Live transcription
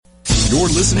You're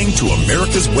listening to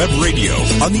America's Web Radio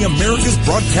on the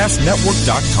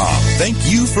AmericasBroadcastNetwork.com. Thank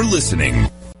you for listening.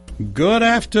 Good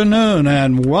afternoon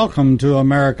and welcome to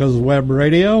America's Web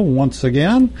Radio once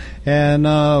again. And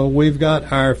we've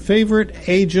got our favorite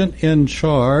agent in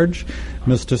charge,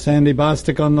 Mr. Sandy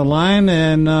Bostic, on the line.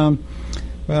 And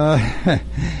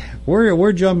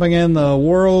we're jumping in the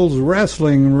world's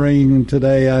wrestling ring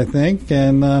today, I think.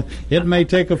 And it may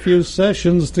take a few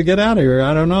sessions to get out of here.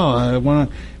 I don't know.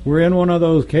 We're in one of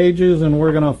those cages and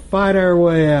we're going to fight our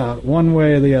way out one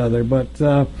way or the other. But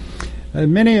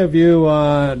many of you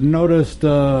noticed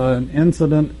an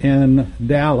incident in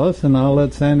Dallas, and I'll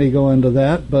let Sandy go into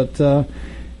that. But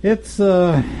it's,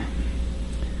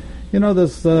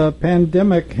 this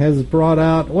pandemic has brought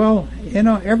out,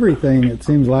 everything, it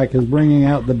seems like, is bringing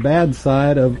out the bad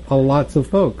side of lots of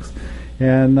folks.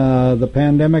 And the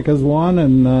pandemic is one,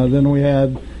 and then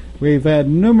we've had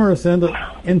numerous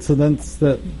incidents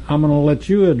that I'm going to let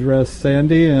you address,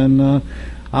 Sandy, and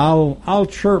I'll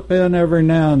chirp in every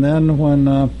now and then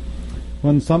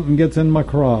when something gets in my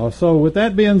craw. So with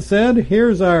that being said,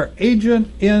 here's our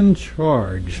agent in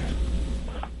charge.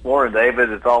 Morning, David.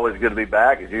 It's always good to be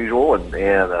back as usual, and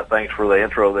thanks for the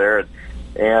intro there.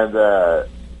 And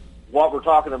what we're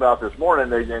talking about this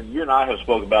morning, and you and I have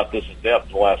spoken about this in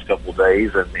depth the last couple of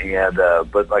days, but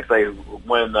like I say,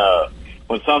 when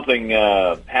something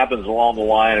happens along the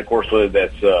line, of course,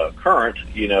 that's current,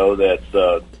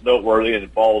 that's noteworthy and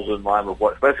it falls in line with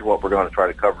especially what we're going to try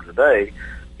to cover today,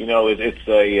 it's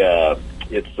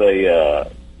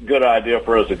a good idea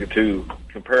for us to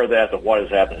compare that to what has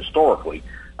happened historically.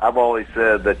 I've always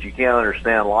said that you can't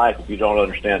understand life if you don't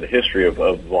understand the history of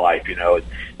life,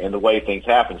 and the way things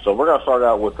happen. So we're going to start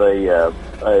out with a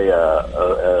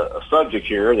subject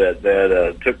here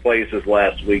that took place this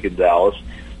last week in Dallas.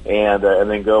 And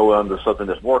then go on to something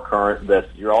that's more current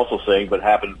that you're also seeing, but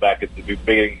happened back at the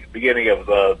beginning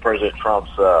of President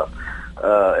Trump's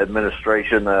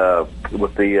administration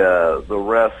with the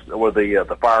arrest, or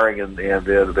the firing and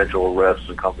the eventual arrest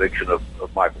and conviction of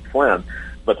Michael Flynn.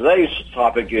 But today's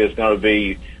topic is going to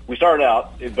be, we started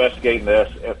out investigating the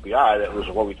FBI. That was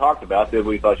what we talked about. Then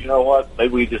we thought, you know what,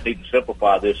 maybe we just need to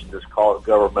simplify this and just call it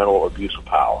governmental abuse of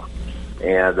power.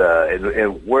 And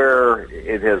where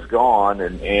it has gone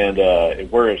and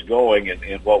where it's going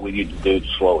and what we need to do to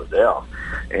slow it down.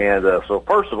 And so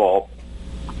first of all,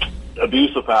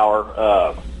 abuse of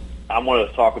power. I'm going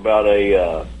to talk about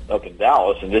up in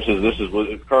Dallas, and this is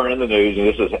what's current in the news. And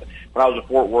this is when I was in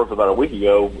Fort Worth about a week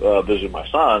ago visiting my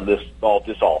son. This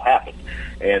all happened,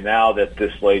 and now that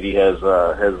this lady has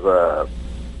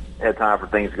had time for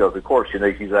things to go through court,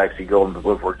 she's actually going to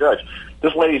look for a judge.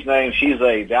 This lady's name, she's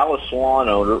a Dallas salon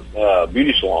owner,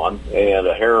 beauty salon and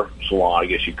a hair salon, I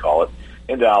guess you'd call it,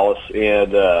 in Dallas.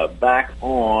 And back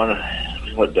on,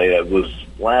 what day that was,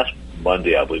 last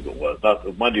Monday, I believe it was,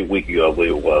 not Monday a week ago, I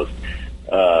believe it was,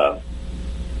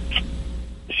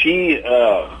 she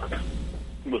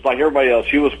was like everybody else.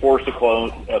 She was forced to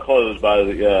close by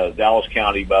the Dallas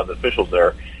County, by the officials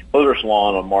there, close her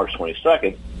salon on March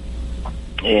 22nd.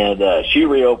 And she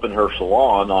reopened her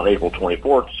salon on April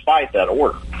 24th despite that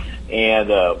order. And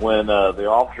when the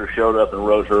officer showed up and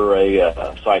wrote her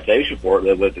a citation for it,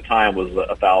 that at the time was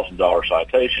a $1,000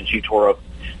 citation, she tore up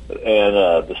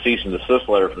the cease and desist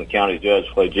letter from the county judge,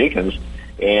 Clay Jenkins,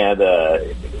 and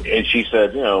she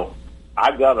said,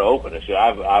 I've got to open it.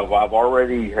 I've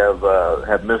already have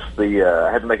missed the.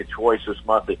 I had to make a choice this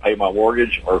month to pay my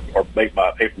mortgage or pay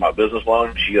for my business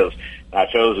loan. She goes, I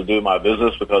chose to do my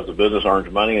business because the business earns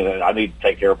money, and I need to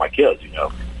take care of my kids,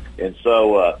 And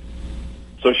so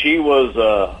she was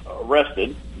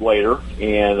arrested later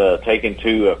and taken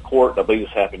to court. I believe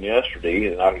this happened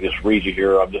yesterday, and I can just read you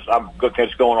here. I'm just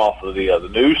going off of the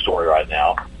news story right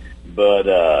now, but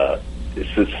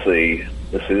let's see.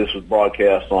 This was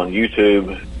broadcast on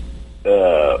YouTube.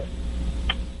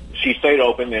 She stayed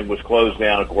open and was closed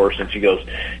down, of course. And she goes,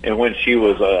 and when she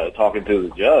was talking to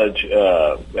the judge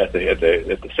at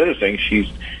the sentencing,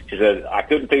 she said, I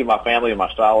couldn't feed my family, and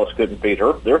my stylist couldn't feed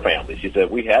their family. She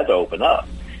said we had to open up,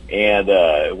 and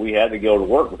we had to go to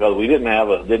work because we didn't have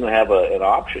an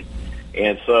option.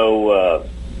 And so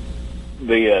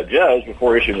the judge,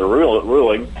 before issuing the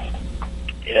ruling,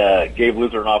 gave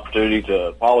Luther an opportunity to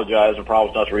apologize and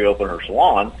promise not to reopen her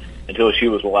salon until she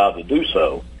was allowed to do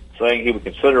so, saying he would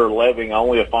consider levying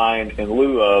only a fine in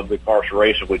lieu of the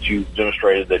incarceration which you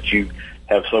demonstrated that you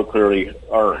have so clearly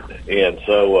earned. And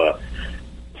so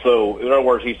in other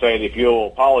words, he's saying if you'll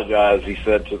apologize, he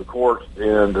said to the court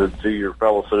and to your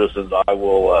fellow citizens, I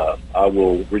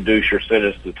will reduce your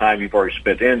sentence to the time you've already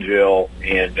spent in jail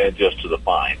and just to the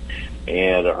fine.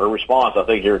 And her response, I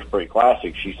think here is pretty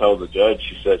classic. She told the judge,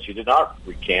 she said she did not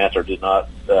recant or did not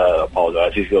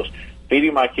apologize. She goes,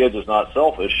 feeding my kids is not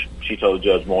selfish, she told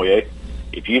Judge Moyer.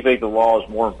 If you think the law is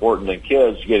more important than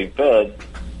kids getting fed,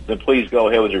 then please go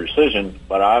ahead with your decision,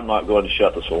 but I'm not going to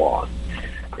shut the salon.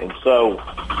 And so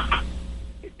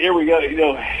here we go. You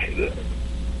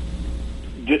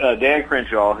know, Dan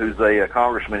Crenshaw, who's a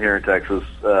congressman here in Texas,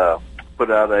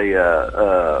 put out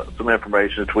some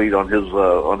information, a tweet on his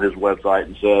website,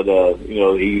 and said, you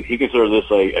know, he considered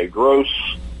this a gross.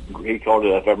 He called it,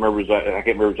 if I remember exactly, I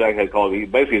can't remember exactly how he called it. He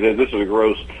basically said this is a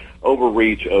gross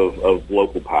overreach of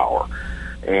local power,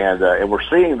 and we're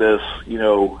seeing this, you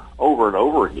know, over and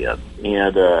over again,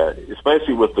 and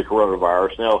especially with the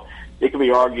coronavirus. Now, it can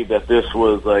be argued that this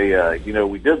was you know,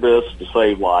 we did this to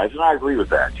save lives, and I agree with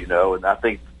that, you know, and I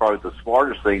think probably the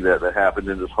smartest thing that happened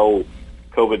in this whole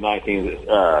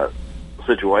COVID-19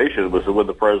 situation was when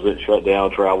the president shut down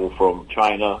travel from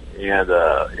China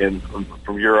and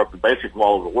from Europe and basically from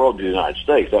all over the world to the United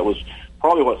States. That was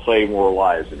probably what saved more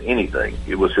lives than anything.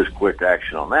 It was his quick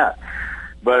action on that.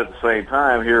 But at the same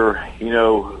time here, you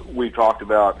know, we talked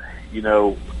about, you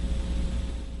know,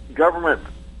 government,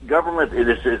 it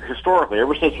is historically,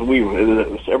 ever since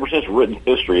written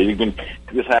history,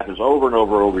 this happens over and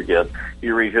over again.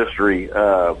 You read history,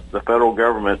 the federal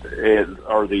government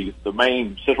or the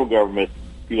main central government,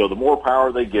 you know, the more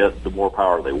power they get, the more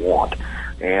power they want.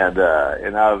 And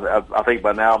I think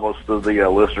by now most of the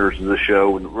listeners of this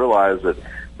show would realize that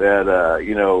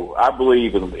you know, I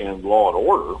believe in law and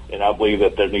order, and I believe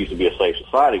that there needs to be a safe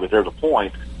society, but there's a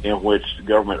point in which the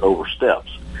government oversteps.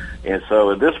 And so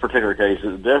in this particular case,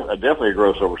 it's definitely a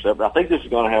gross overstep. I think this is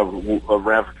going to have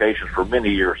ramifications for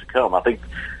many years to come.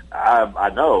 I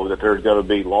know that there's going to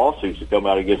be lawsuits that come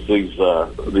out against these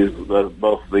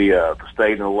both the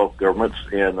state and the local governments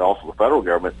and also the federal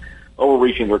government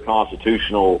overreaching their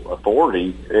constitutional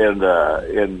authority and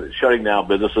shutting down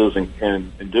businesses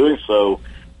and doing so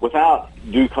without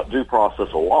due process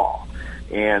of law.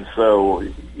 And so,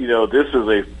 you know, this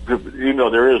is even though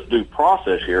there is due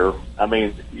process here, I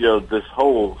mean, you know, this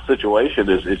whole situation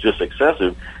is just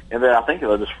excessive. And then I think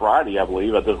this Friday, I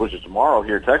believe, which is tomorrow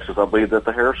here in Texas, I believe that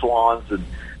the hair salons and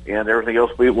everything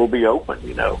else will be open,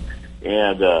 you know.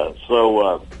 And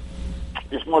so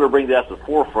just want to bring that to the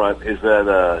forefront is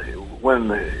that when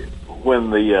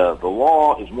the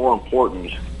law is more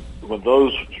important, when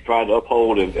those trying to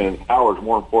uphold and power is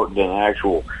more important than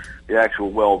the actual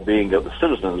well-being of the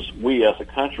citizens, we as a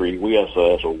country, we as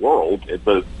a world,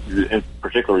 but in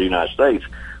particular the United States,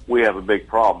 we have a big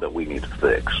problem that we need to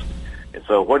fix. And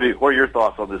so what are your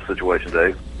thoughts on this situation,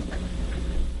 Dave?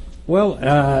 Well,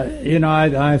 you know,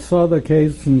 I saw the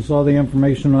case and saw the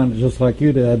information on it just like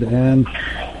you did. And,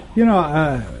 you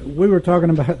know, we were talking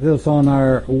about this on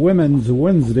our Women's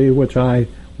Wednesday, which I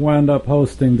wound up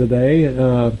hosting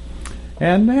today.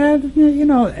 And you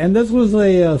know, and this was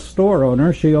a store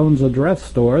owner. She owns a dress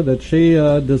store that she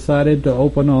decided to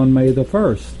open on May the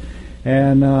 1st.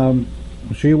 And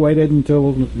she waited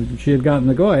until she had gotten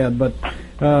the go-ahead. But,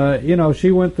 you know,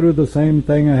 she went through the same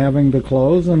thing of having to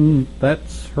close, and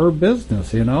that's her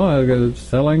business, you know,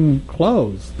 selling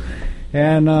clothes.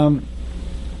 And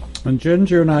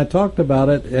Ginger and I talked about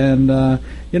it, and,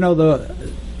 you know,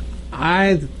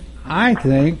 I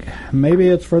think maybe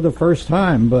it's for the first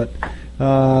time, but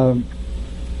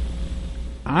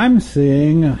I'm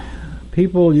seeing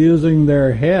people using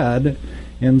their head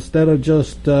instead of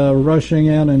just rushing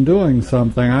in and doing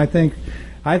something. I think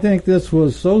this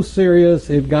was so serious,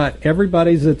 it got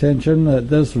everybody's attention that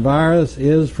this virus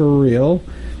is for real.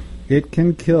 It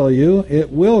can kill you. It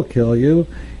will kill you.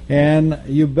 And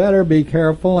you better be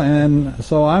careful. And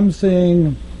so I'm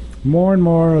seeing more and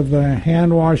more of the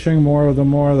hand washing, more of the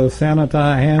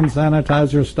hand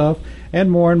sanitizer stuff,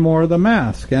 and more of the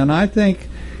mask. And I think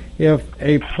if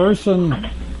a person,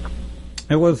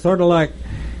 it was sort of like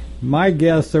my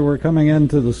guests that were coming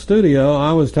into the studio,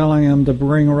 I was telling them to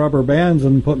bring rubber bands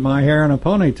and put my hair in a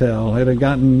ponytail. It had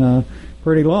gotten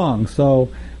pretty long. So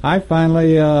I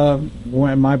finally,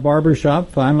 when my barber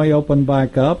shop finally opened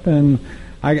back up, and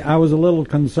I was a little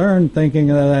concerned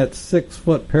thinking of that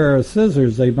 6-foot pair of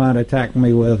scissors they might attack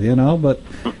me with, you know, but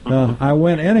I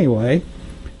went anyway.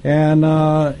 And,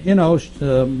 you know,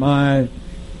 my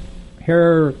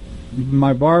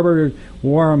barber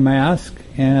wore a mask,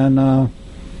 and,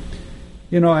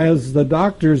 you know, as the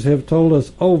doctors have told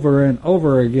us over and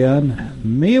over again,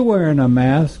 me wearing a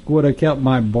mask would have kept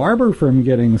my barber from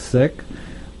getting sick,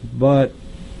 but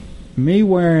me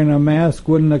wearing a mask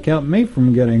wouldn't have kept me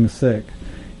from getting sick.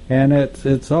 And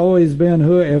it's always been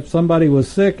if somebody was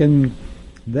sick and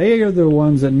they are the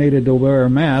ones that needed to wear a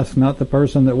mask, not the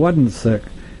person that wasn't sick.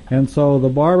 And so the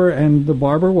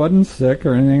barber wasn't sick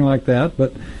or anything like that,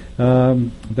 but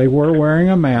they were wearing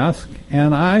a mask,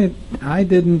 and I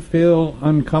didn't feel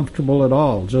uncomfortable at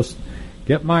all. Just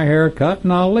get my hair cut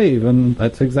and I'll leave, and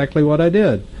that's exactly what I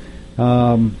did.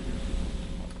 And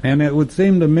it would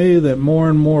seem to me that more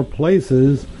and more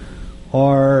places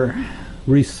are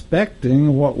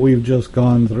respecting what we've just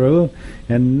gone through,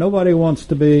 and nobody wants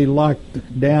to be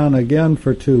locked down again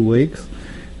for 2 weeks.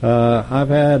 I've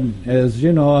had, as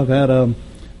you know, I've had a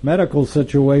medical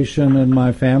situation in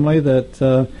my family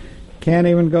that can't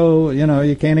even go,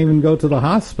 you can't even go to the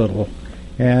hospital.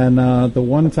 And the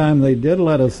one time they did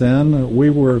let us in,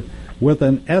 we were with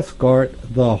an escort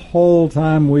the whole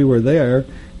time we were there,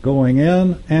 going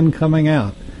in and coming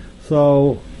out.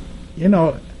 So,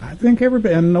 I think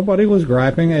everybody, and nobody was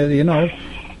griping,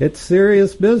 it's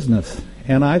serious business.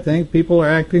 And I think people are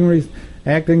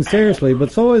acting seriously,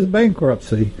 but so is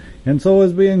bankruptcy, and so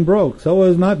is being broke, so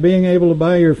is not being able to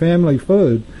buy your family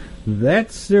food.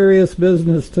 That's serious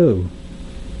business too.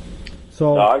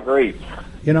 So no, I agree.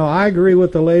 I agree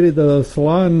with the lady, the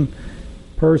salon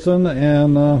person,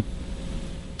 and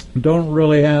don't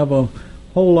really have a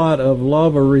whole lot of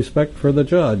love or respect for the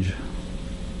judge.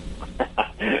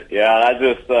 Yeah, I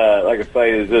just like I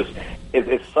say,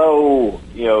 it's so,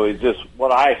 it's just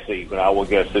what I see when I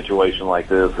look at a situation like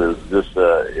this is just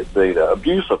it's the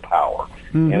abuse of power.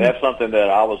 Mm-hmm. And that's something that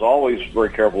I was always very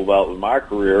careful about with my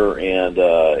career, and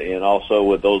also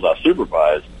with those I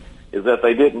supervised, is that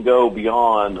they didn't go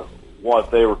beyond what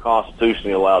they were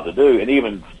constitutionally allowed to do. And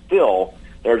even still,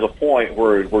 there's a point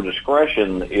where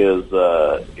discretion is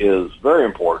very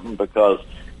important, because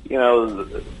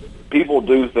people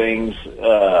do things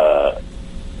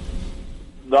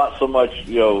not so much,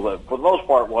 for the most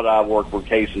part, what I work for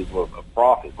cases of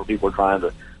profit, where people are trying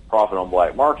to profit on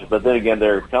black markets. But then again,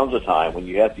 there comes a time when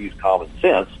you have to use common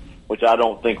sense, which I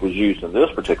don't think was used in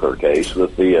this particular case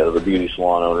with the beauty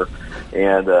salon owner.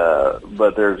 And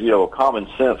but there's a common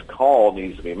sense call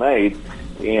needs to be made,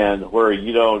 and where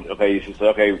you don't you say,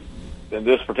 okay, in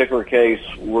this particular case,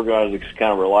 we're going to just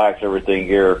kind of relax everything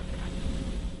here.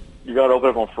 You got to open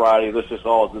up on Friday. Let's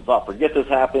not forget this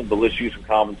happened, but let's use some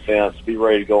common sense. Be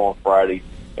ready to go on Friday,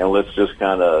 and let's just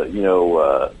kind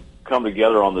of come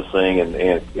together on this thing,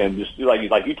 and just do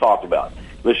like you talked about.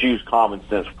 Let's use common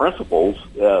sense principles,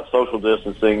 social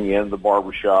distancing in the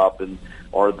barbershop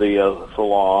or the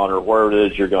salon or wherever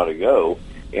it is you're going to go,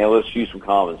 and let's use some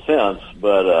common sense.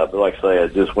 But like I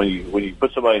say, just when you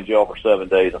put somebody in jail for 7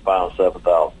 days and fine them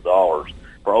 $7,000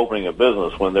 for opening a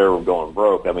business when they were going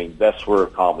broke, I mean, that's where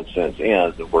common sense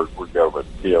ends, and where government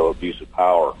abuse of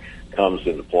power comes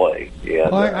into play.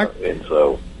 And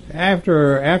so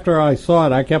after I saw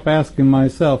it, I kept asking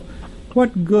myself,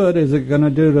 what good is it going to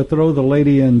do to throw the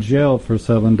lady in jail for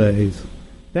 7 days?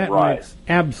 That right. Makes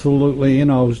absolutely,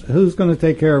 who's going to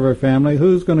take care of her family?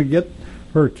 Who's going to get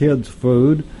her kids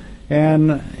food?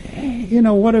 And,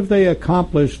 what have they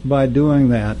accomplished by doing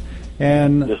that?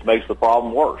 And it just makes the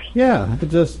problem worse. Yeah, it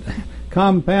just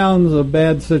compounds a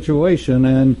bad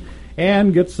situation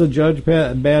and gets the judge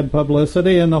bad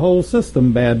publicity and the whole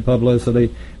system bad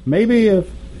publicity. Maybe if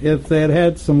they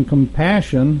had some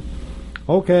compassion,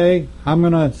 okay, I'm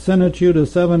going to sentence you to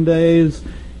 7 days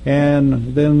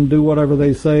and then do whatever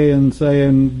they say,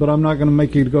 but I'm not going to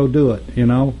make you go do it,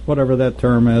 whatever that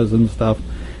term is and stuff.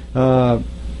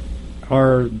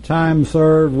 Our time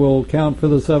served will count for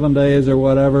the 7 days or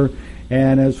whatever.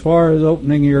 And as far as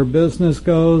opening your business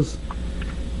goes,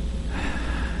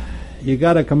 you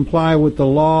got to comply with the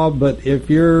law. But if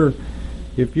you're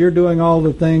doing all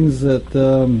the things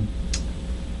that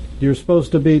you're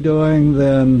supposed to be doing,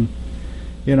 then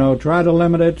try to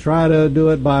limit it. Try to do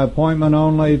it by appointment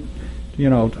only.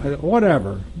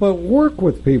 Whatever. But work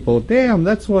with people. Damn,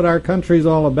 that's what our country's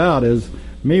all about: is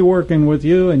me working with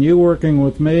you and you working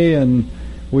with me, and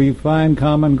we find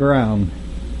common ground.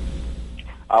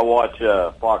 I watch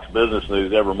Fox Business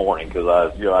News every morning because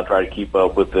I try to keep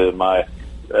up with my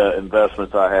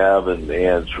investments I have, and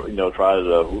I've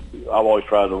always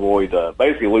tried to avoid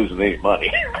basically losing any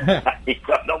money.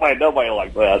 Nobody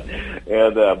like that.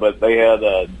 And but they have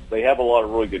a lot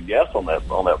of really good guests on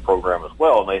that program as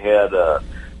well. And they had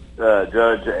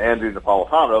Judge Andrew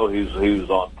Napolitano, who's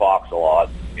on Fox a lot,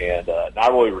 and I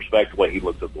really respect the way he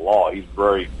looks at the law. He's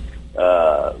very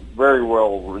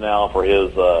well renowned for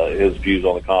his views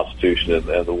on the Constitution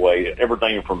and the way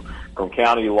everything from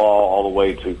county law all the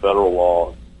way to federal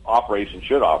law operates and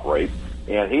should operate.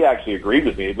 And he actually agreed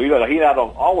with me. He and I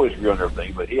don't always agree on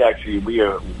everything, but he actually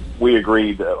we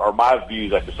agreed, or my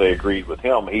views, I should say, agreed with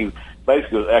him. He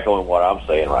basically was echoing what I'm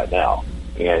saying right now.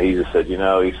 And he just said, he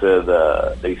said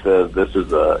this is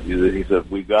he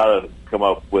said we've got to come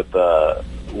up with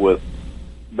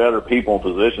better people in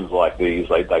positions like these,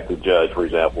 like the judge, for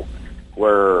example,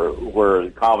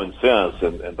 where common sense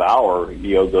and valor,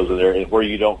 goes in there, and where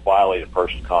you don't violate a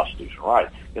person's constitutional right.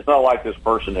 It's not like this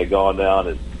person had gone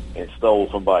down and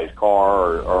stole somebody's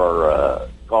car or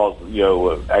caused,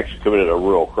 actually committed a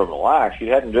real criminal act. She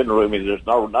hadn't done really. I mean, there's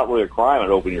not really a crime in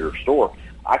opening your store.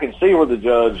 I can see where the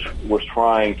judge was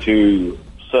trying to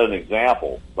set an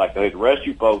example, like, hey, the rest of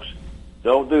you folks,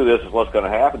 don't do this, is what's going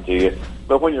to happen to you.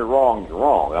 But when you're wrong, you're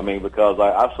wrong. I mean, because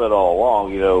I've said all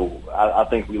along, I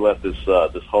think we let this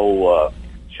whole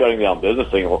shutting down business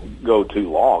thing go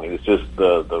too long, and it's just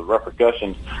the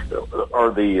repercussions or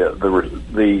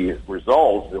the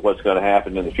results of what's going to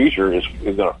happen in the future is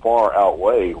going to far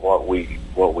outweigh what we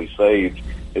saved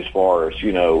as far as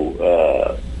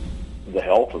the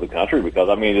health of the country. Because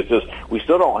I mean, it's just we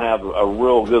still don't have a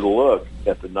real good look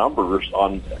at the numbers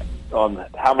on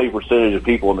how many percentage of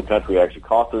people in the country actually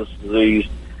caught this disease.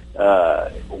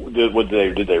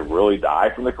 Did they really die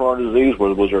from the corona disease?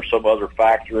 Was there some other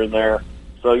factor in there?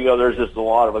 So, there's just a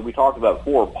lot of, like we talked about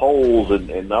before, polls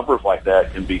and numbers like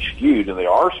that can be skewed, and they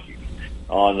are skewed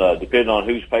on depending on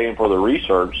who's paying for the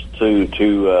research to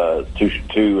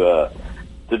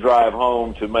drive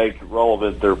home to make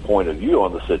relevant their point of view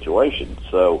on the situation.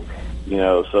 So,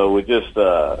 so we just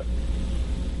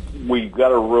we've got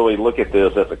to really look at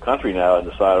this as a country now and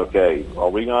decide, okay, are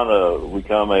we going to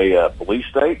become a police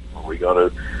state? Are we going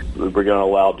to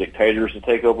allow dictators to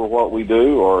take over what we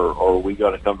do, or are we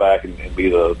going to come back and be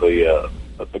the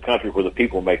country where the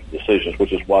people make the decisions,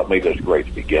 which is what made us great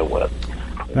to begin with?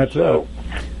 That's it.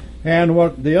 And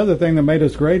what the other thing that made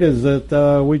us great is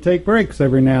that we take breaks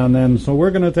every now and then. So we're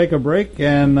going to take a break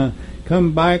and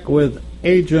come back with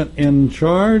Agent in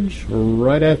Charge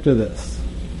right after this.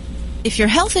 If your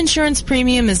health insurance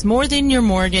premium is more than your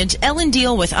mortgage, Ellen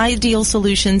Deal with Ideal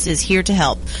Solutions is here to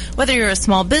help. Whether you're a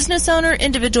small business owner,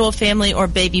 individual, family, or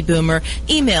baby boomer,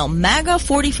 email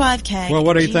MAGA45CAG. Well,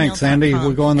 what do you think, Sandy?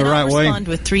 We're going the right way? I'll respond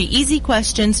with 3 easy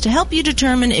questions to help you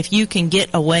determine if you can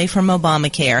get away from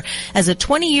Obamacare. As a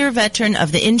 20-year veteran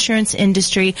of the insurance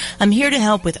industry, I'm here to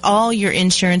help with all your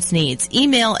insurance needs.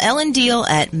 Email Ellen Deal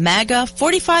at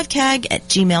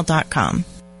MAGA45CAG@gmail.com.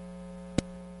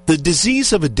 The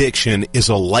disease of addiction is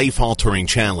a life-altering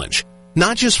challenge,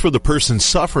 not just for the person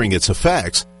suffering its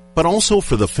effects, but also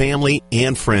for the family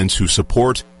and friends who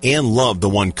support and love the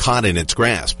one caught in its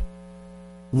grasp.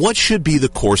 What should be the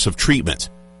course of treatment?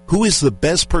 Who is the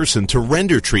best person to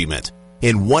render treatment?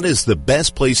 And what is the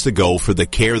best place to go for the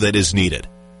care that is needed?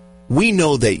 We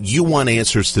know that you want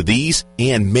answers to these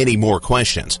and many more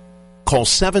questions. Call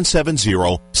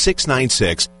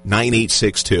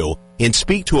 770-696-9862 and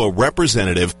speak to a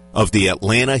representative of the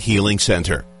Atlanta Healing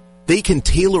Center. They can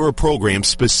tailor a program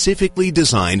specifically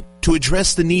designed to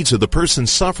address the needs of the person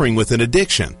suffering with an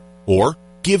addiction, or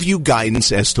give you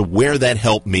guidance as to where that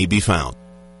help may be found.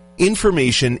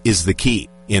 Information is the key,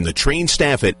 and the trained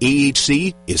staff at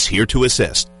AHC is here to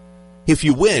assist. If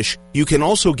you wish, you can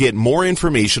also get more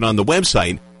information on the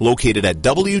website located at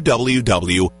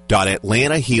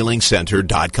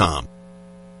www.atlantahealingcenter.com.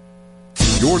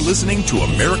 You're listening to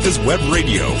America's Web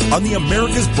Radio on the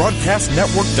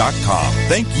AmericasBroadcastNetwork.com.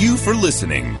 Thank you for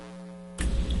listening.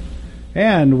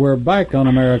 And we're back on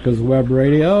America's Web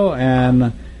Radio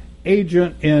and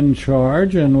Agent in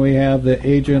Charge, and we have the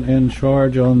Agent in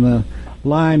Charge on the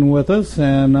line with us,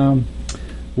 and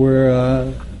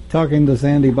we're talking to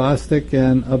Sandy Bostic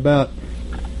and about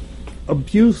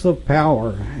abuse of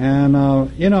power. And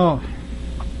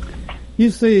you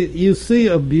see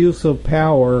abuse of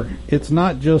power. It's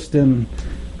not just in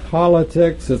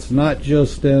politics. It's not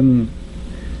just in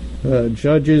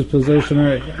judges' position.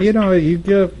 Or,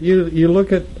 you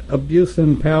look at abuse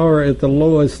in power at the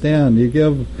lowest end.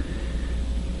 You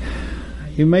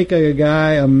make a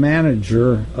guy a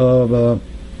manager of a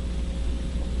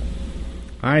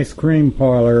ice cream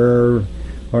parlor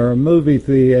or a movie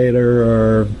theater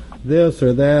or this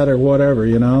or that or whatever,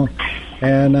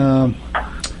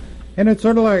 and it's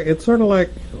sort of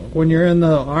like when you're in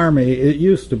the Army. It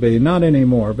used to be, not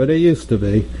anymore, but it used to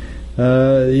be.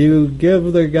 You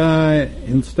give the guy,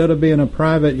 instead of being a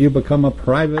private, you become a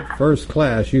private first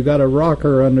class. You got a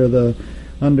rocker under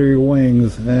your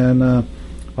wings, and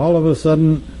all of a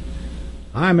sudden,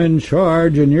 I'm in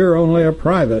charge, and you're only a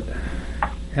private.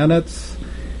 And it's,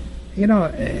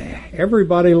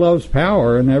 everybody loves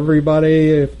power, and everybody,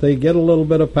 if they get a little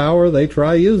bit of power, they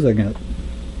try using it.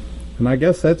 And I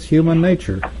guess that's human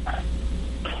nature.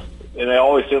 And they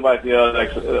always seem like,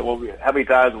 how many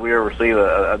times have we ever seen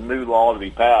a new law to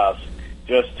be passed,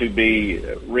 just to be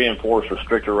reinforced with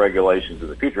stricter regulations in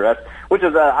the future. Which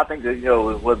is, I think, that,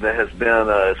 what has been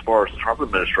as far as the Trump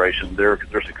administration, their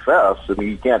success. I mean,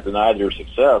 you can't deny their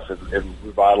success in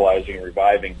revitalizing and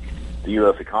reviving the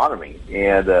U.S. economy,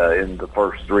 and in the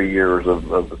first 3 years of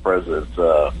the president's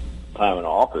time in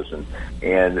office, and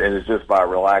it's just by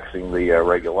relaxing the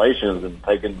regulations and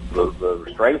taking the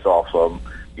restraints off them,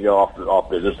 off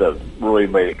business, that really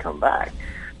made it come back.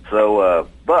 So,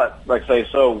 but like I say,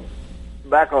 so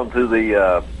back onto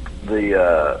the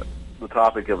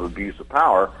topic of abuse of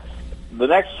power. The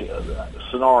next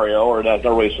scenario, or not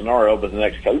really scenario, but the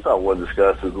next case I want to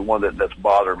discuss is the one that's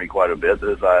bothering me quite a bit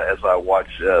as I watch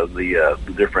the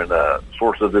different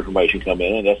sources of information come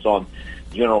in, and that's on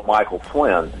General Michael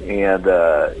Flynn and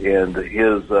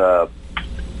his the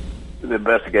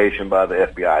investigation by the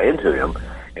FBI into him.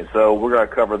 And so we're going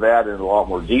to cover that in a lot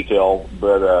more detail.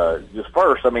 But just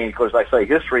first, I mean, because like I say,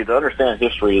 history, to understand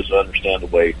history is to understand the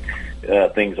way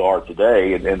things are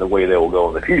today and the way they will go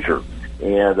in the future.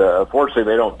 And unfortunately,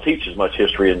 they don't teach as much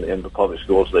history in the public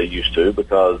schools as they used to,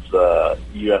 because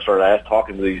you started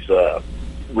talking to these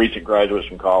recent graduates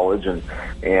from college and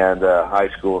high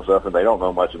school and stuff, and they don't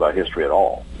know much about history at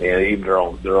all, and even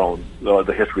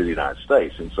the history of the United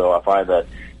States. And so I find that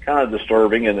kind of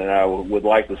disturbing, and I would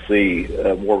like to see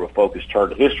more of a focused turn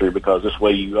to history, because this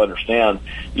way you understand,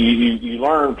 you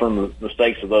learn from the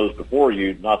mistakes of those before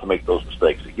you, not to make those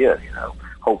mistakes again,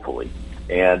 hopefully.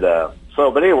 And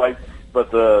but anyway. But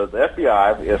the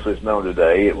FBI, as it's known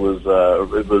today, it was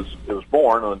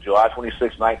born on July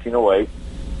 26, 1908,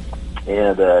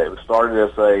 and it was started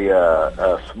as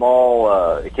a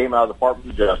small. It came out of the Department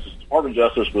of Justice. The Department of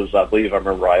Justice was, I believe, if I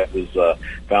remember right, was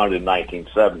founded in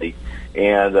 1970,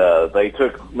 and they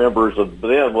took members of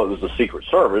then what was the Secret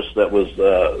Service that was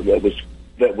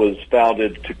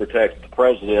founded to protect the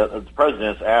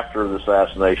presidents after the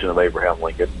assassination of Abraham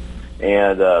Lincoln.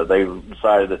 And they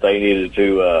decided that they needed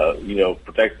to,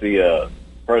 protect the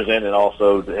president, and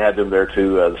also had them there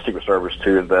to the Secret Service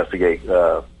to investigate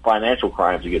financial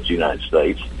crimes against the United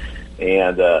States.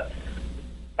 And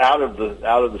out of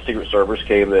the Secret Service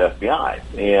came the FBI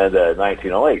in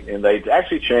 1908, and they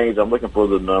actually changed. I'm looking for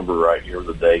the number right here,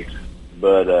 the date,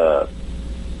 but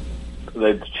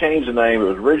they changed the name. It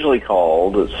was originally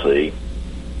called, the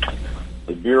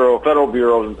Federal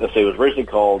Bureau. Let's see, it was originally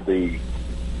called the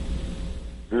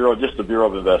Bureau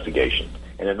of Investigation.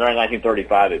 And in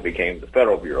 1935, it became the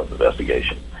Federal Bureau of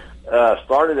Investigation.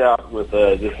 Started out with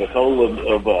just a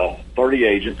total of 30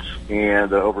 agents,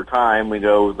 and over time, we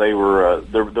know they were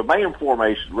the main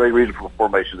reason for the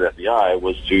formation of the FBI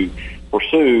was to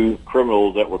pursue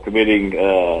criminals that were committing,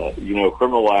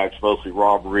 criminal acts, mostly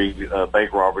robbery,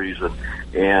 bank robberies,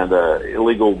 and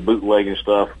illegal bootlegging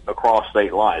stuff across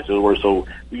state lines. In other words, so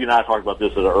you and I talked about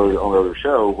this on another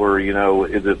show, where yes,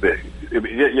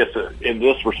 in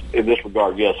this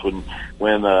regard, yes,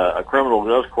 when a criminal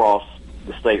does cross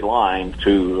the state line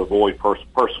to avoid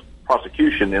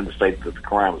prosecution in the state that the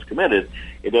crime was committed,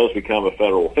 it does become a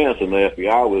federal offense, and the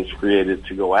FBI was created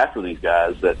to go after these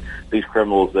guys, these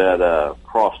criminals that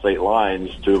cross state lines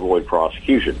to avoid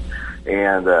prosecution.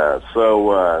 And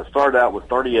so started out with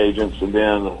 30 agents, and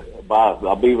then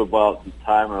I believe about the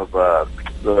time of the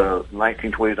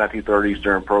 1920s, 1930s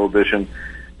during Prohibition,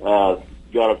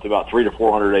 got up to about 300 to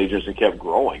 400 agents and kept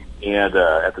growing. And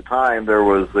at the time, there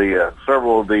was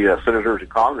several of the senators and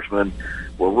congressmen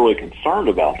were really concerned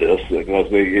about this, because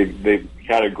they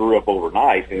kind of grew up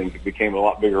overnight and became a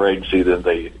lot bigger agency than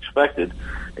they expected.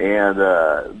 And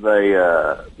they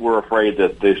were afraid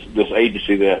that this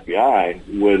agency, the FBI,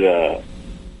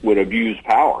 would abuse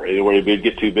power. It would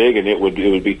get too big, and it would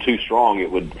be too strong.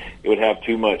 It would have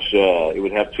too much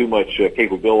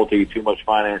capability, too much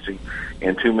financing,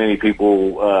 and too many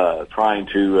people trying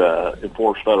to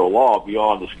enforce federal law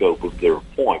beyond the scope of their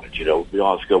employment. Beyond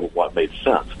the scope of what made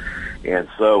sense. And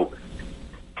so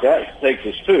that takes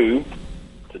us to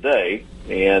today,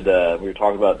 and we were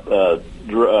talking about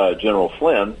General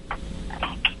Flynn.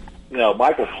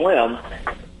 Michael Flynn,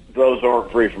 those who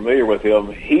aren't very familiar with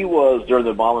him, he was, during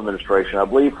the Obama administration, I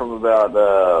believe from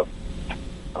about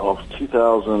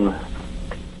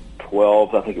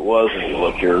 2012, I think it was. Let me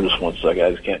look here just one second.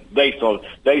 I just can't. Dates don't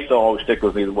always stick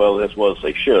with me as well as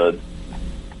they should.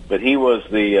 But he was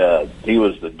the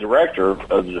director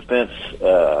of the Defense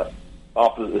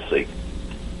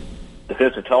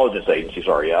Defense Intelligence Agency.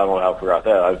 Sorry, I don't know how I forgot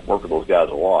that. I've worked with those guys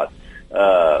a lot.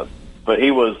 But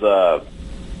he was the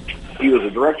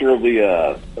director of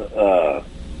the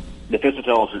Defense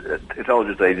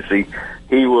Intelligence Agency.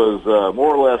 He was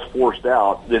more or less forced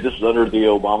out. This was under the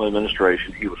Obama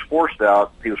administration. He was forced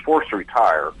out. He was forced to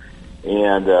retire,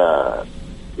 and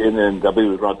and then I believe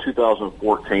it was around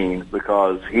 2014,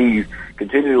 because he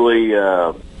continually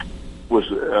was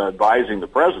advising the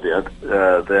president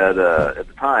that at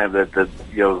the time that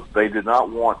they did not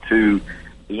want to,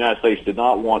 the United States did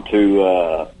not want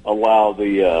to allow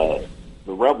the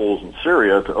rebels in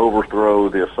Syria to overthrow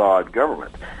the Assad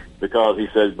government, because he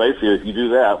said basically if you do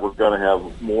that, we're going to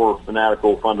have more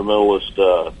fanatical fundamentalist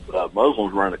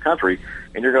Muslims around the country,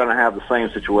 and you're going to have the same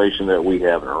situation that we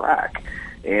have in Iraq.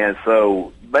 And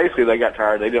so basically they got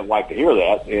tired. They didn't like to hear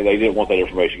that, and they didn't want that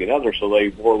information to get out there, so they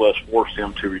more or less forced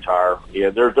him to retire.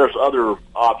 And there's other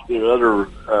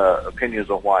opinions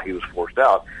on why he was forced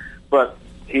out, but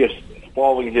he is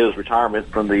following his retirement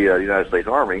from the United States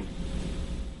Army.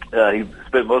 He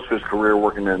spent most of his career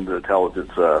working in the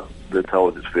intelligence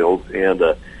field, and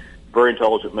very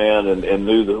intelligent man, and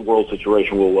knew the world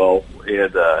situation real well.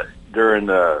 And during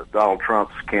Donald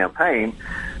Trump's campaign,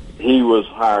 he was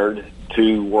hired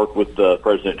to work with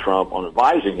President Trump on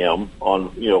advising him on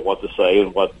what to say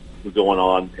and what was going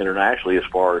on internationally as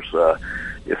far as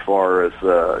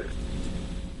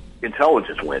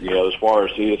intelligence went. As far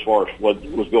as what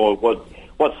was going, what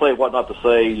to say, what not to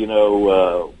say.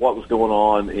 What was going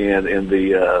on in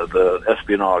the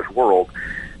espionage world.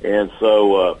 And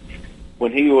so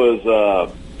when he was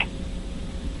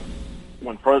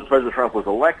when President Trump was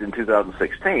elected in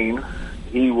 2016,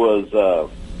 he was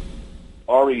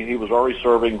already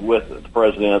serving with the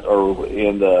president,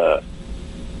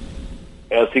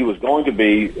 as he was going to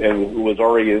be, and was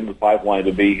already in the pipeline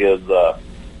to be his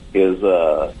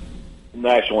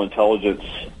national intelligence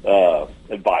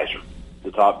advisor,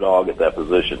 the top dog at that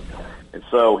position. And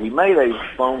so he made a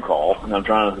phone call, and I'm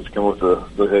trying to come with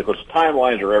because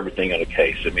timelines are everything in a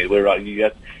case. I mean,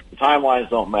 the timelines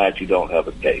don't match, you don't have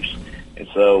a case. And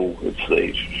so let's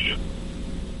see,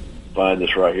 find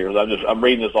this right here. I'm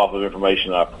reading this off of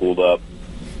information I pulled up.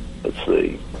 Let's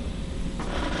see.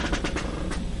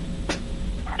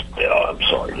 Yeah, I'm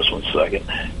sorry, just 1 second.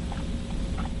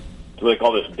 Do they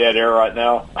call this dead air right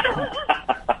now?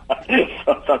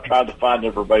 So I'm trying to find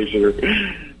information here.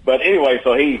 But anyway,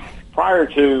 so he, prior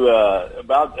to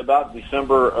about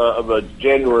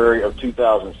January of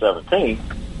 2017,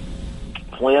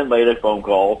 Flynn made a phone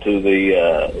call to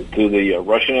the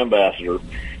Russian ambassador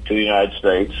to the United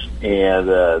States, and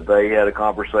they had a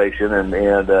conversation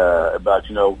and about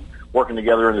working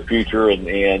together in the future, and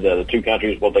the two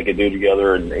countries, what they could do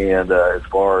together, and as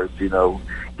far as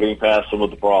getting past some of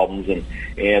the problems, and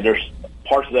there's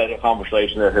parts of that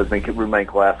conversation that has remained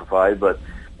classified, but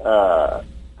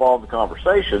following the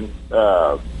conversation,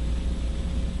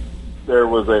 there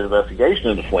was an investigation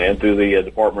into Flynn through the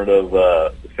Department of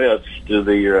Defense to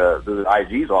the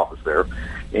IG's office there,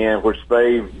 in which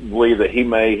they believe that he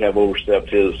may have overstepped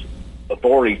his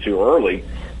authority too early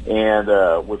and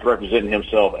was representing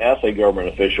himself as a government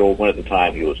official when at the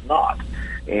time he was not.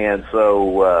 And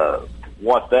so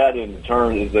what that in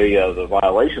turn is the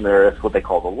violation there, that's what they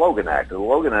call the Logan Act. The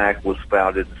Logan Act was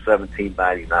founded in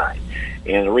 1799.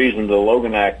 And the reason the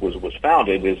Logan Act was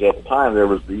founded is at the time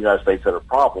the United States had a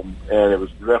problem, and it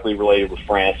was directly related with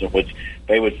France, in which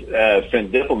they would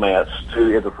send diplomats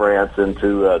into France and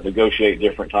to negotiate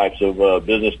different types of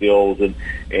business deals and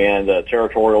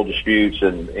territorial disputes.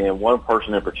 And one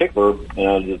person in particular,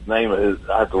 his name is,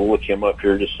 I have to look him up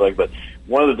here just a second, but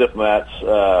one of the diplomats,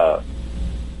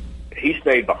 he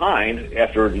stayed behind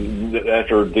after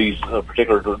these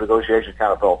particular negotiations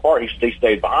kind of fell apart. He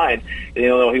stayed behind, and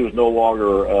even though he was no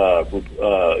longer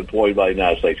employed by the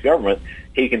United States government,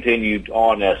 he continued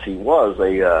on as he was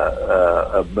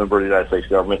a member of the United States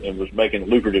government and was making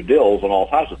lucrative deals on all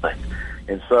types of things.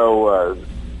 And so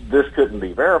this couldn't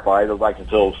be verified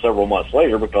until several months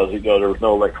later, because there was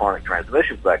no electronic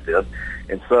transmissions back then.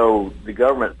 And so the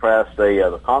government passed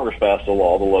the Congress passed a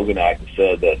law, the Logan Act, and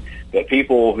said that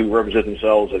people who represent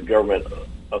themselves as government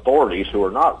authorities, who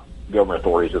are not government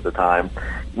authorities at the time,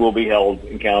 will be held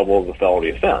accountable for a felony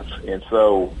offense. And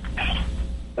so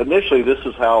initially this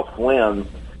is how Flynn,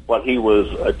 what he was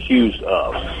accused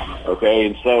of. Okay,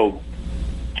 and so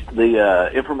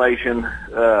the information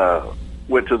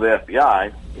went to the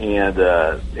FBI, and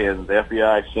the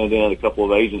FBI sent in a couple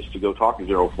of agents to go talk to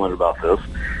General Flynn about this.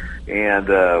 And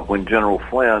when General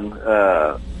Flynn,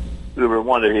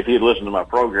 if he had listened to my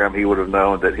program, he would have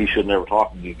known that he should never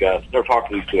talk to these guys, never talk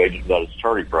to these two agents without his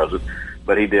attorney present,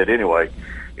 but he did anyway.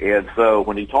 And so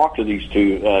when he talked to these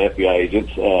two FBI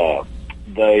agents,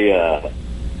 they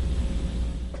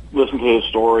listened to his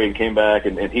story and came back,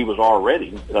 and he was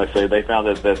already, like I say, they found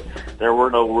that there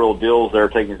were no real deals there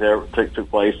took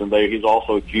place, and he's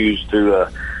also accused to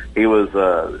he didn't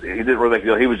really make a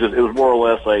deal. It was more or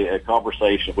less a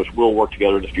conversation which we'll work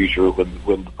together in the future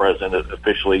when the president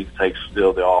officially takes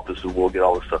the office, and we'll get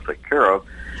all this stuff taken care of.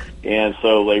 And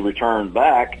so they returned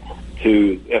back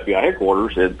to FBI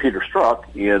headquarters, and Peter Strzok,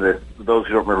 and those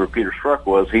who don't remember who Peter Strzok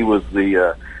was, he was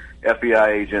the FBI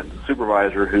agent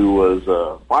supervisor who was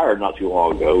fired not too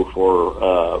long ago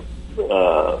for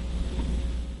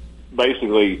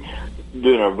basically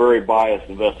doing a very biased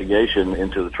investigation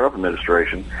into the Trump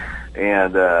administration.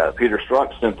 And Peter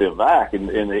Strzok sent them back, and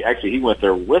he went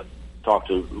there talked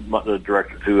to the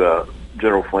director, to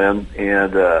General Flynn,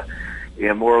 and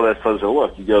more or less said,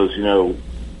 look, he goes, not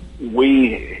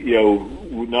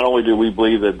only do we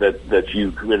believe that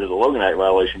you committed a Logan Act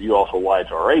violation, you also lied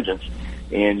to our agents,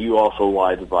 and you also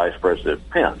lied to Vice President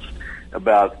Pence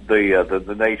about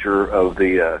the nature of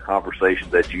the conversation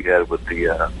that you had with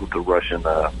the Russian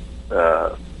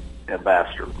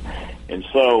ambassador. And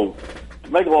so, to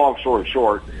make a long story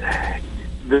short,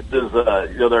 this is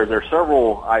there are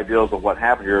several ideas of what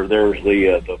happened here. There's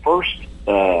the first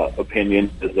opinion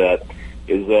is that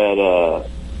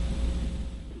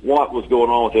what was going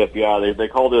on with the FBI. They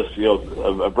call this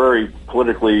a very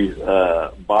politically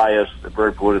biased, a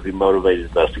very politically motivated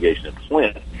investigation into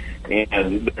Flynn.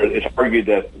 And it's argued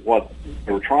that what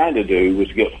they were trying to do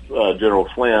was get General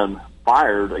Flynn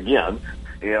fired again,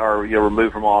 or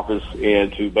removed from office,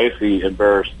 and to basically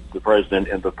embarrass the president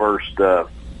in the first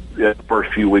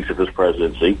few weeks of his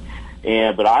presidency.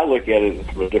 But I look at it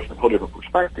from a whole different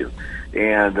perspective,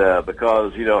 and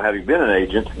because having been an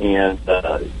agent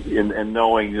and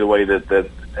knowing the way that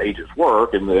agents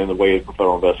work and the way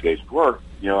federal investigations work,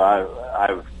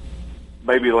 I've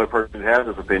maybe the only person who has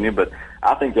this opinion, but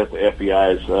I think that the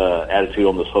FBI's attitude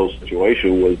on this whole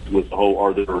situation was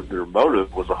their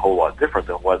motive was a whole lot different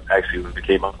than what actually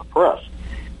came out of the press.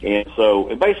 And so,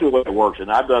 and basically the way it works,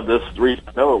 and I've done this, the reason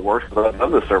I know it works, because I've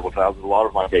done this several times in a lot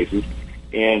of my cases,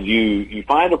 and you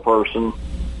find a person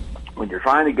when you're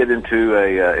trying to get into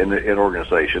an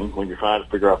organization, when you're trying to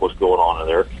figure out what's going on in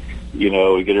there, you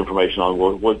get information on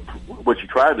what you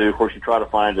try to do. Of course, you try to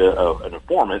find an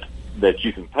informant that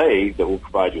you can pay that will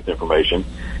provide you with information.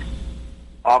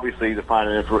 Obviously, to find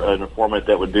an informant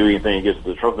that would do anything against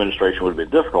the Trump administration would have been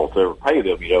difficult to ever pay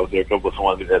them. They're come with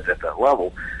someone at that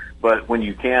level. But when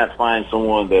you can't find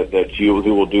someone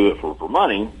who will do it for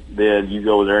money, then you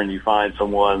go there and you find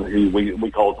someone who we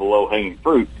call it the low hanging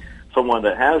fruit, someone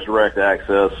that has direct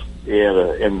access,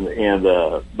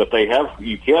 but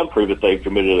you can prove that they've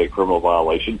committed a criminal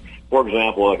violation. For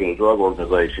example, like in a drug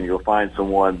organization, you'll find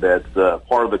someone that's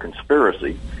part of the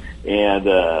conspiracy, and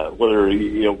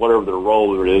whatever their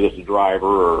role is, a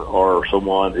driver or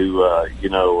someone who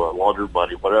laundered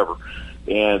money, whatever.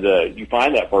 And you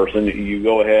find that person, you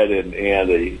go ahead and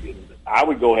I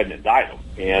would go ahead and indict them,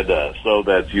 and so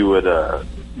that you would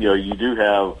you do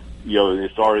have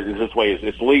it's already this way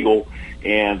it's legal,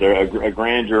 and a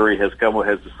grand jury has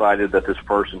decided that this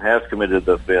person has committed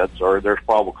the offense, or there's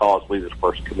probable cause to believe this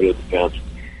person committed the offense.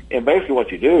 And basically,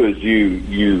 what you do is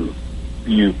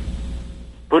you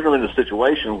put them in a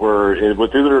situation where,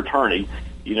 through their attorney,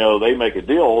 they make a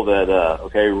deal that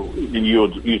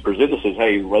you present this as,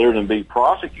 hey, rather than be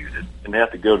prosecuted and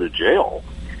have to go to jail,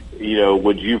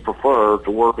 would you prefer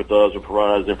to work with us and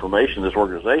provide us information, this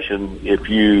organization, if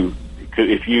you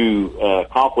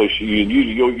accomplish,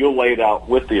 you'll lay it out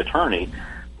with the attorney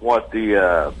what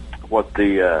the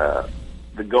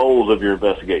goals of your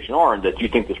investigation are, and that you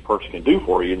think this person can do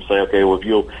for you, and say, okay, well, if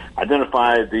you'll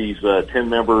identify these 10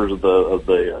 members of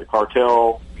the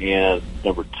cartel, and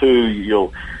number 2,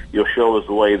 you'll show us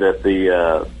the way that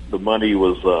the money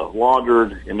was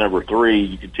laundered, and number 3,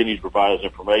 you continue to provide us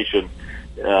information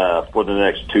for the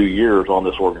next 2 years on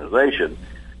this organization,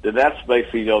 then that's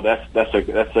basically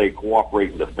that's a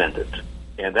cooperating defendant.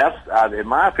 And that's, in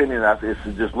my opinion,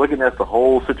 it's just looking at the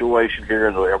whole situation here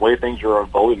and the way things are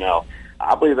unfolding now.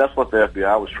 I believe that's what the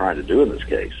FBI was trying to do in this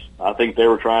case. I think they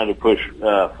were trying to push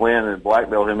Flynn and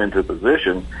blackmail him into a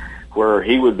position where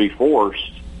he would be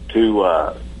forced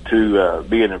to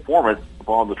be an informant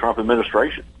upon the Trump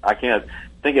administration. I can't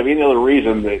think of any other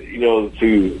reason that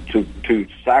to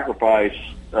sacrifice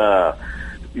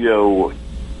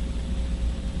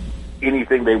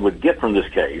anything they would get from this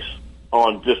case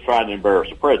on just trying to embarrass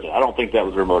the president. I don't think that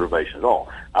was their motivation at all.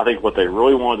 I think what they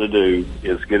really wanted to do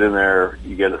is get in there,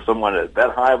 you get someone at that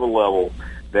high of a level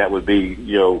that would be,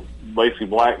 basically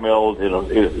blackmailed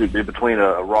in between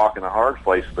a rock and a hard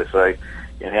place, as they say,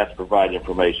 and have to provide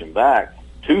information back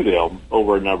to them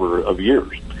over a number of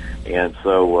years. And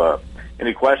so,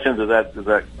 any questions? Is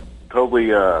that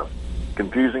totally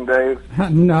confusing, Dave?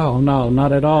 No,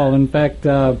 not at all. In fact,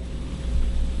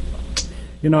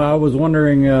 I was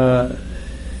wondering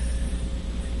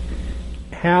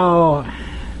how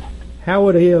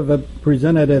would he have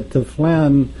presented it to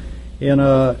Flynn in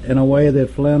a way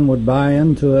that Flynn would buy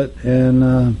into it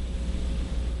and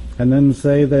then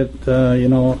say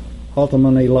that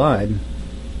ultimately lied.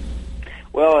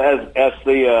 Well, as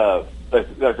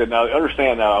now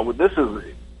understand now,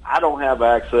 I don't have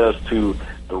access to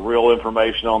the real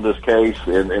information on this case,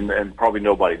 and probably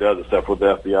nobody does except for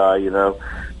the FBI,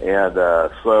 and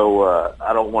so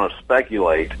I don't want to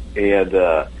speculate.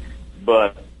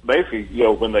 But basically,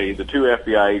 when the two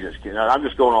FBI agents came out, I'm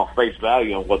just going off face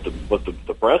value on what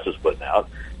the press is putting out,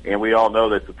 and we all know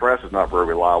that the press is not very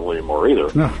reliable anymore either.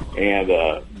 No. And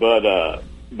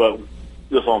but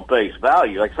just on face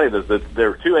value, like I say, there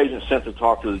are two agents sent to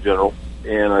talk to the general,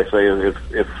 and I say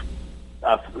if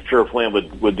I'm sure Flynn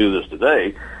would do this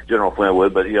today, General Flynn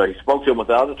would, but he spoke to him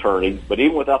without an attorney. But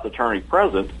even without the attorney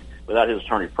present,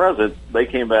 they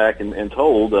came back and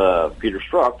told Peter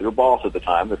Strzok, their boss at the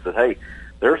time, that said, "Hey,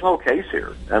 there's no case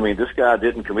here. I mean, this guy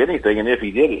didn't commit anything, and if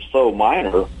he did, it's so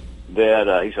minor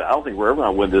that he said, I don't think we're ever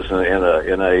going to win this in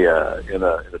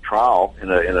a trial,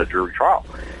 in a jury trial."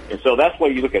 And so that's why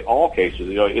you look at all cases.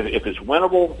 If it's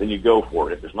winnable, then you go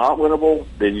for it. If it's not winnable,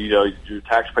 then your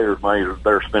taxpayers' money is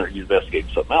better spent you investigate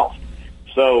something else.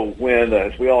 So when,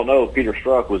 as we all know, Peter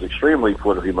Strzok was extremely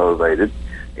politically motivated,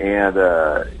 and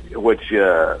which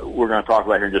we're going to talk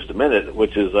about here in just a minute,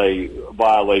 which is a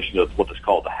violation of what is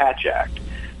called the Hatch Act,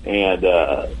 and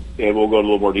we'll go into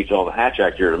a little more detail on the Hatch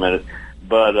Act here in a minute.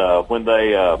 But when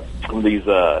these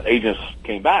agents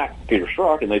came back, Peter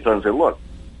Strzok, and they turned and said, "Look,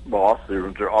 boss,"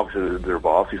 they're obviously their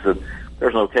boss. He said,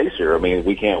 "There's no case here. I mean,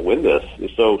 we can't win this."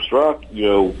 So Strzok,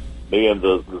 being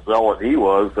the zealot he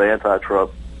was, the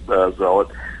anti-Trump zealot,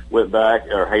 went back,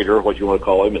 or hater, what you want to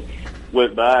call him, and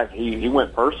went back. He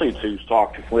went personally to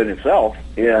talk to Flynn himself,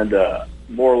 and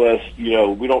more or less,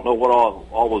 we don't know what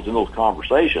all was in those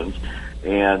conversations,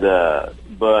 and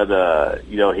but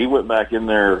he went back in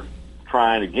there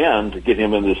trying again to get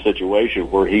him in this situation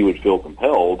where he would feel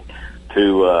compelled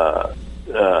to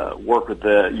work with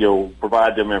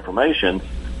provide them information,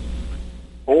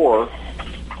 or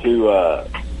to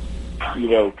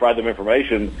provide them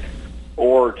information,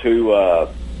 or to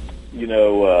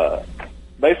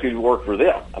basically work for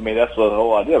them. I mean, that's the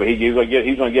whole idea. But he's going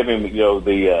to give him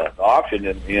the option,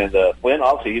 and Flynn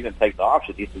obviously he didn't take the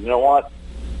option. He said, "You know what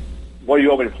do you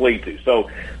want me to plead to?" So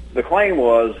the claim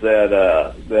was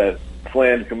that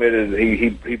Flynn committed.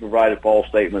 He provided false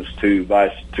statements to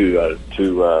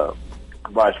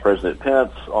Vice President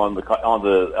Pence on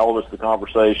the elements of the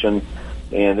conversation,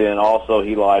 and then also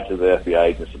he lied to the FBI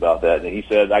agents about that. And he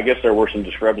said, I guess there were some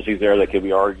discrepancies there that could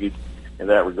be argued in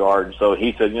that regard. And so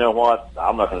he said, "You know what?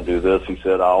 I'm not going to do this." He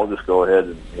said, "I'll just go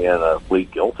ahead and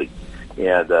plead guilty."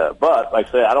 And but like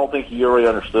I say, I don't think he really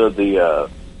understood the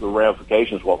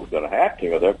ramifications of what was going to happen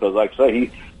here there, because like I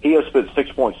say, he has spent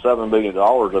 $6.7 million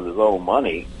of his own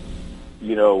money,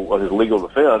 on his legal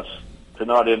defense, to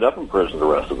not end up in prison the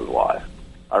rest of his life,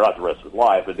 or not the rest of his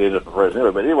life, but end up in prison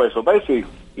anyway. But anyway, so basically,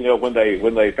 when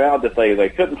they found that they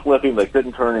couldn't flip him, they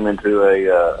couldn't turn him into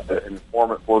an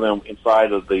informant for them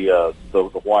inside of the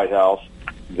White House,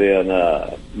 then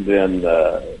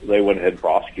they went ahead and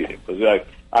prosecuted him. Because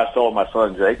I told my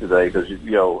son Jake today, because I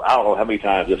don't know how many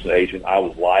times as an agent I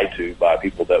was lied to by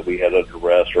people that we had under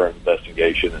arrest or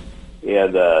investigation,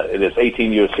 and it's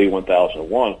 18 U.S.C.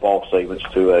 1001, false statements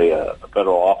to a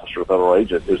federal officer, a federal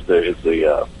agent is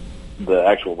the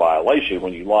actual violation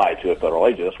when you lie to a federal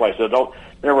agent. That's why I said don't.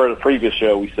 Remember in the previous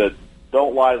show we said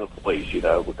don't lie to the police,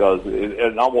 because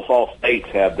and almost all states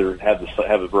have a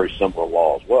very similar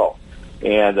law as well.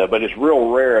 And but it's real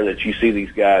rare that you see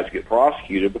these guys get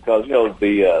prosecuted, because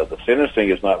the sentencing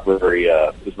is not very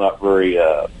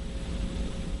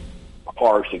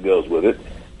harsh that goes with it.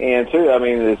 And two, I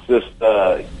mean, it's just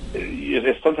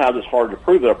sometimes it's hard to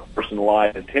prove that a person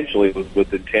lied intentionally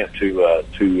with intent to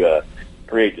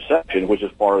create deception, which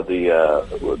is part of the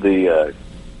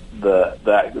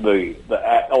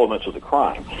elements of the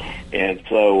crime. And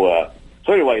so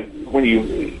anyway,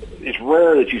 it's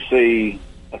rare that you see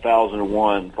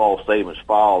 1,001 false statements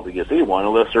filed against anyone,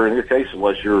 unless they're in your case,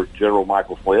 unless you're General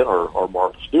Michael Flynn or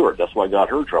Martha Stewart. That's why I got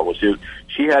her in trouble.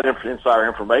 She had insider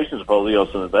information supposedly on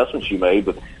some investments she made,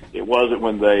 but it wasn't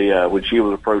when she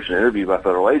was approached and interviewed by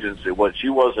federal agents. She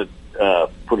wasn't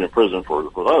put in prison for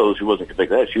those. She wasn't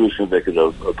convicted of that. She was convicted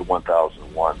of the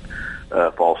 1,001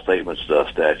 false statements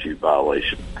statute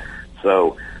violation.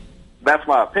 So that's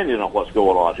my opinion on what's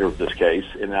going on here with this case,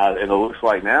 and it looks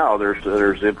like now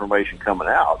there's information coming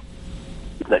out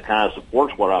that kind of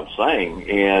supports what I'm saying,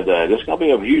 and it's going to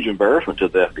be a huge embarrassment to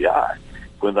the FBI.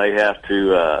 when they have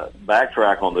to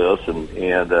backtrack on this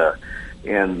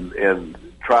and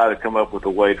try to come up with a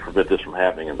way to prevent this from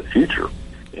happening in the future.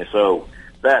 And so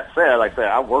that said, like I say,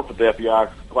 I've worked with the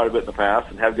FBI quite a bit in the past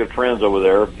and have good friends over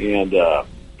there. And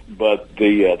but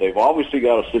they've obviously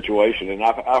got a situation, and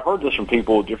I've heard this from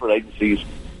people, different agencies,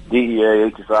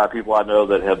 DEA, HSI, people I know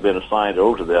that have been assigned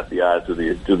over to the FBI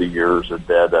through the years, and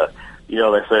that they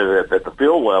say that at the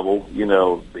field level,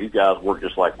 these guys work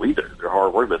just like we do. They're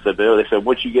hard work. They said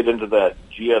once you get into that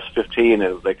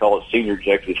GS-15, as they call it, Senior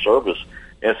Executive Service,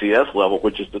 SES level,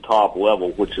 which is the top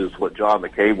level, which is what John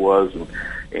McCabe was,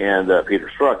 and Peter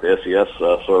Strzok, the SES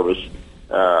service.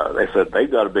 They said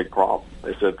they've got a big problem.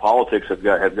 They said politics have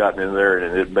gotten in there,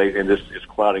 and it's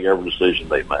clouding every decision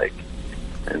they make.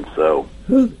 And so,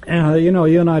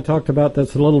 you and I talked about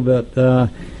this a little bit.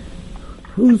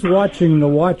 Who's watching the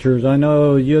watchers? I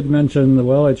know you had mentioned,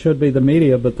 well, it should be the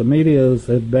media, but the media is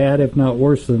as bad, if not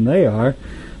worse, than they are.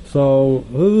 So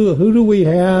who do we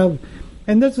have?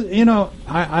 And this,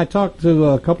 I talked to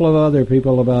a couple of other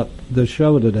people about the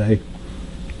show today,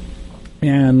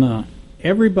 and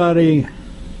everybody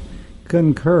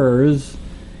concurs,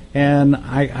 and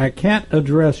I can't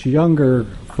address younger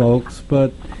folks,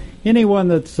 but anyone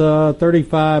that's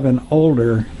 35 and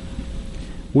older,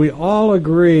 we all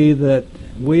agree that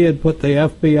we had put the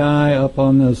FBI up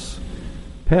on this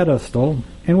pedestal,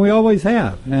 and we always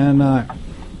have. And,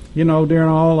 during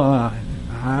all,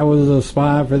 I was a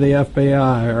spy for the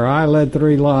FBI, or I led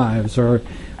 3 lives, or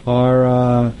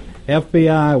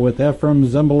FBI with Ephraim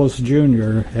Zimbalist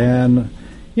Jr., and,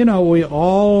 we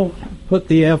all put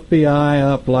the FBI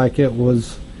up like it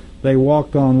was, they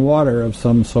walked on water of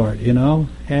some sort,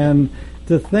 and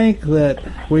to think that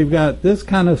we've got this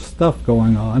kind of stuff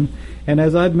going on, and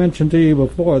as I'd mentioned to you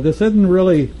before, this isn't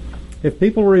really, if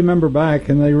people remember back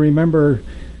and they remember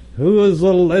who is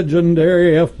the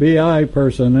legendary FBI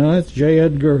person, and that's J.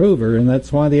 Edgar Hoover, and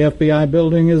that's why the FBI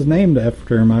building is named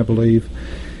after him, I believe.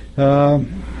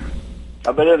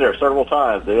 I've been in there several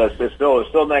times. It's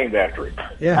still named after him.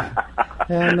 Yeah,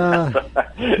 and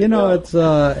it's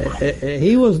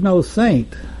he was no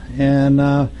saint, and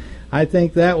I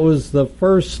think that was the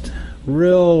first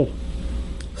real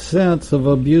sense of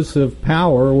abusive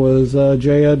power was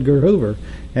J. Edgar Hoover,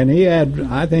 and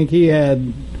I think he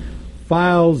had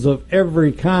files of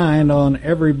every kind on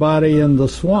everybody in the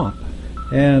swamp,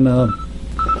 and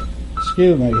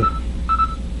excuse me.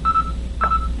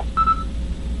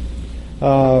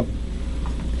 And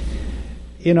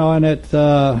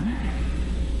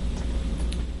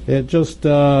it just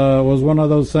was one of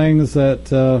those things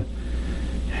that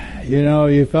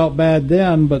you felt bad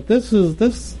then, but this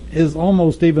is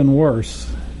almost even worse,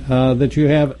 that you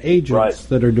have agents right.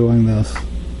 that are doing this.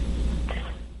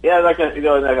 Yeah, like I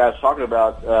was talking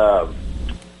about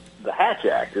the Hatch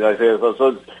Act.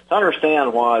 So to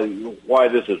understand why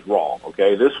this is wrong,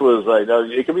 okay, this was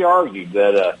it can be argued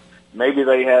that maybe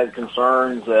they had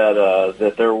concerns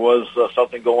that there was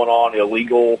something going on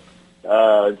illegal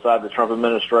inside the Trump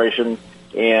administration,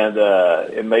 and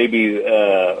maybe,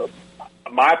 in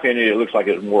my opinion, it looks like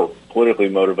it's more politically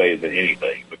motivated than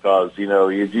anything, because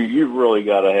you've really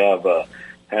got to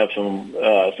have some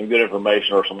good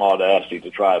information or some audacity to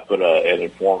try to put an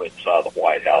informant inside the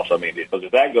White House. I mean, because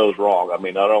if that goes wrong, I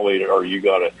mean, not only are you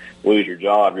going to lose your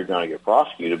job, you're going to get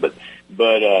prosecuted. But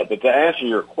to answer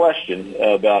your question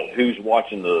about who's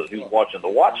watching the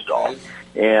watchdog,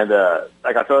 and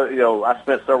like I told you, I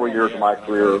spent several years of my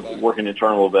career working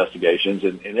internal investigations,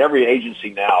 and every agency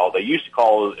now, they used to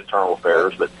call it Internal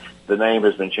Affairs, but the name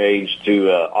has been changed to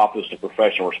Office of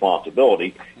Professional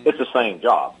Responsibility. It's the same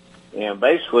job. And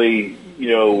basically,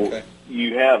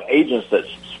 you have agents that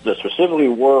specifically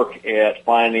work at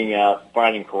finding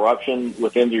corruption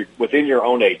within your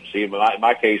own agency. In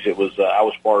my case, it was I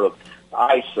was part of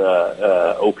ICE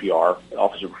OPR,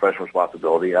 Office of Professional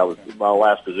Responsibility. My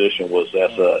last position was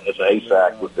as an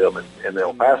ASAC with them in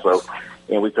El Paso,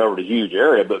 and we covered a huge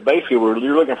area. But basically,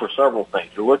 you're looking for several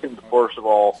things. You're looking, first of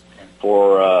all,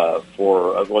 for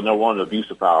number one,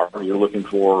 abuse of power. You're looking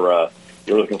for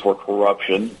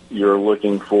corruption. You're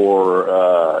looking for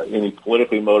any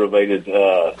politically motivated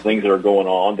things that are going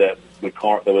on that would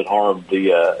harm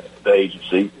the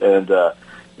agency, and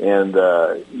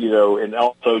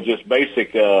also just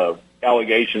basic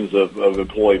allegations of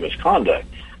employee misconduct.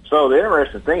 So the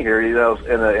interesting thing here,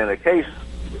 in a case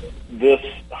this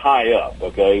high up,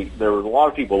 okay, there was a lot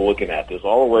of people looking at this,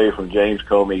 all the way from James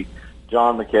Comey,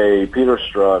 John McCabe, Peter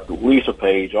Strzok, Lisa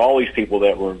Page, all these people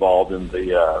that were involved in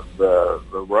the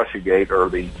Russiagate, or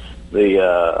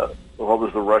the what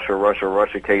was the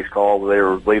Russia case called? They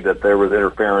believed that there was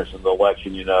interference in the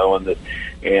election,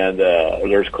 and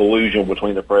there's collusion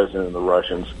between the president and the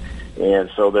Russians. And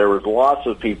so there was lots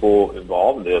of people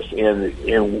involved in this.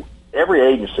 And every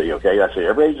agency, okay, I say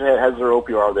every agency has their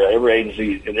OPR. Every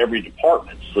agency in every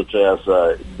department, such as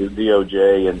the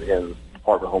DOJ and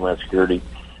Department of Homeland Security,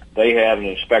 they have an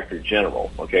inspector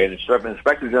general. Okay, an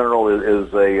inspector general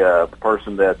is a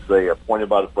person that's appointed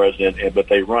by the president, but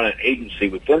they run an agency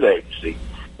within the agency,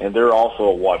 and they're also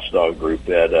a watchdog group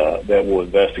that will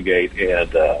investigate and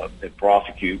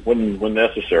prosecute when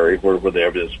necessary, where the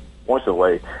evidence points the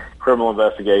way, criminal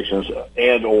investigations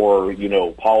and or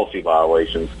policy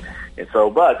violations. And so,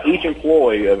 but each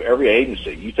employee of every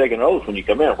agency, you take an oath when you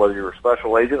come in, whether you're a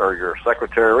special agent or you're a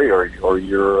secretary or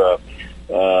you're a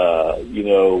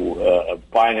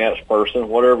finance person,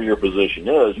 whatever your position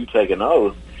is, you take an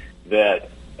oath that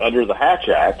under the Hatch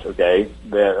Act, okay,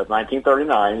 that of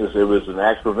 1939, it was an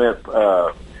act to prevent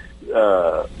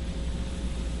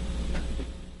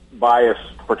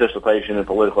biased participation in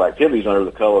political activities under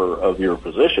the color of your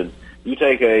position. You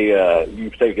take a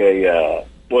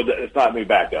well, it's not me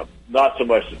back up. Not so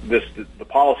much the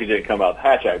policy didn't come out of the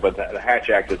Hatch Act, but the Hatch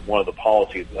Act is one of the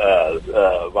policy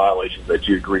violations that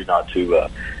you agree not to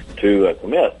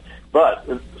commit. But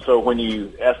so when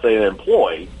you essay an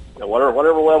employee,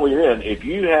 whatever level you're in, if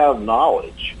you have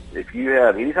knowledge, if you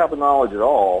have any type of knowledge at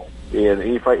all, and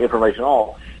any information at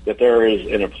all, that there is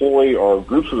an employee or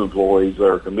groups of employees that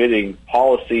are committing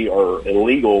policy or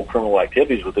illegal criminal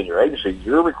activities within your agency,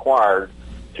 you're required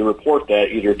to report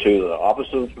that either to the Office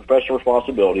of Professional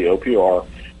Responsibility, OPR,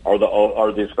 or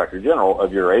the Inspector General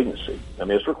of your agency. I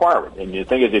mean, it's a requirement. And the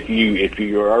thing is, if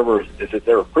it's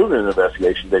ever proven in an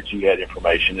investigation that you had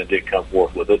information and didn't come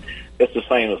forth with it, it's the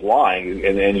same as lying,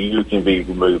 and then you can be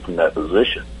removed from that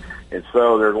position. And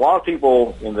so there's a lot of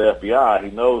people in the FBI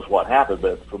who knows what happened,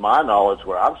 but from my knowledge,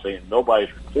 what I'm seeing,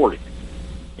 nobody's reporting.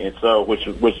 And so, which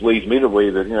leads me to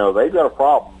believe that they've got a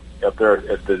problem up there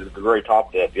at the very top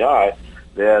of the FBI.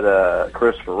 That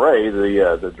Christopher Wray,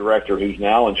 the director who's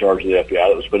now in charge of the FBI,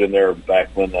 that was put in there back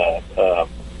when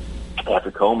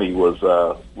after Comey was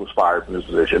fired from his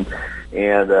position,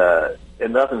 and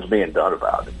nothing's being done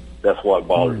about it. That's what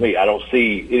bothers me. I don't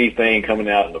see anything coming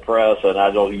out in the press, and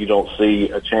you don't see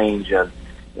a change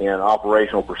in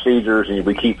operational procedures, and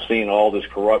we keep seeing all this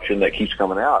corruption that keeps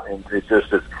coming out, and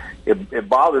it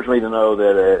bothers me to know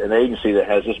that an agency that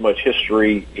has this much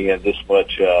history and this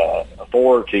much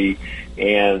authority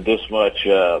and this much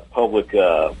public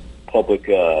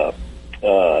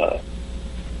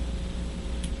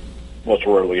what's the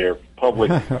word we hear?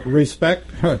 Public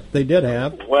respect. They did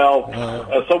have so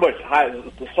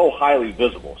highly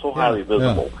visible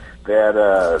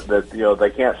that they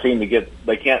can't seem to get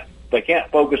they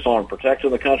can't focus on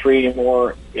protecting the country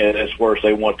anymore, and it's worse.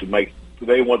 They want to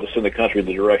send the country in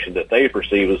the direction that they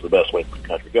perceive as the best way for the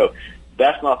country to go.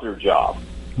 That's not their job.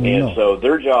 No. And so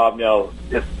their job now,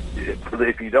 if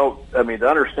you don't, to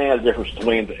understand the difference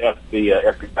between the FBI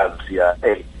and the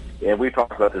CIA, and we've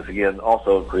talked about this again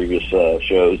also in previous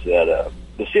shows, that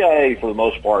the CIA, for the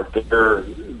most part,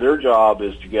 their job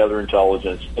is to gather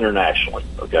intelligence internationally,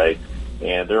 okay?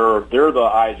 And they're the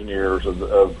eyes and ears of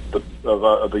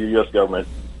the U.S. government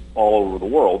all over the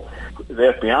world.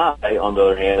 The FBI, on the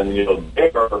other hand,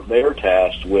 they are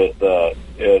tasked with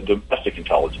domestic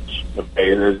intelligence.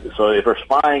 Okay, so if there's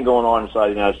spying going on inside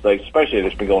the United States, especially if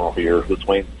it's been going on for years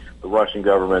between the Russian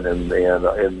government and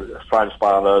trying to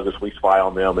spy on us, we spy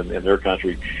on them in their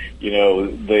country. The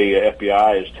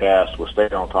FBI is tasked with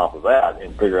staying on top of that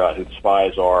and figure out who the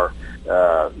spies are.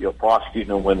 Prosecuting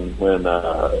them when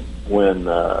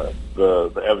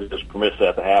the evidence permits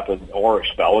that to happen, or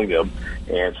expelling them.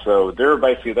 And so they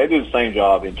do the same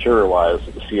job interior-wise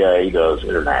that the CIA does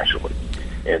internationally.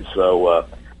 And so,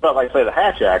 but like I say, the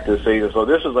Hatch Act is, so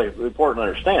this is important to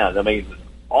understand.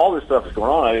 All this stuff is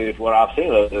going on. What I've seen,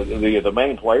 the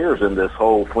main players in this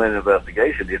whole Flynn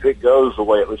investigation, if it goes the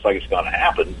way it looks like it's going to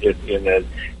happen,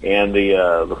 and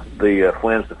the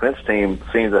Flynn's defense team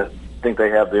seems to think they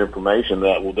have the information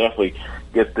that will definitely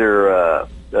get their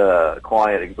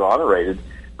client exonerated.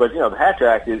 But the Hatch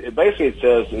Act, it basically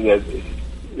says that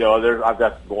I've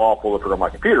got the law pulled up on my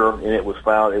computer, and it was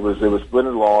found it was put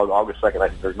into law on August 2nd,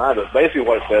 1939. But basically,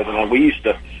 what it says, and I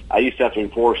used to have to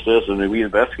enforce this, and we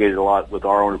investigated a lot with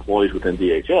our own employees within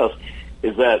DHS,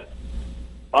 is that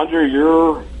under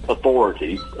your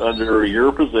authority, under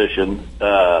your position,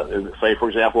 say for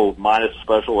example, mine as a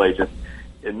special agent,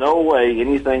 in no way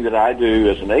anything that I do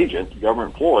as an agent,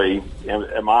 government employee,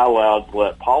 am I allowed to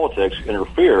let politics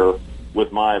interfere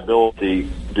with my ability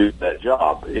to do that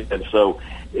job. And so,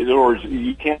 in other words,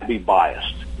 you can't be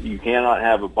biased. you cannot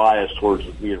have a bias towards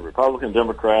being Republican,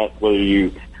 Democrat,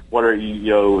 you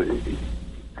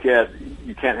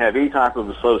can't have any type of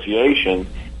association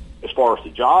as far as the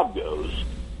job goes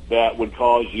that would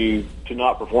cause you to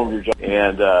not perform your job.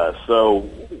 And so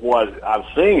what I'm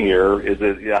seeing here is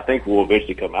that I think we'll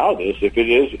eventually come out of this. If it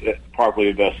is properly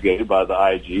investigated by the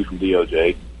IG from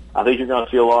DOJ, I think you're going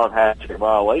to see a lot of hatchet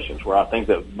violations where I think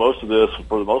that most of this,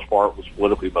 for the most part, was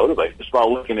politically motivated. Just by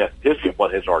looking at the history of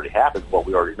what has already happened, what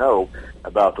we already know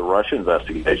about the Russia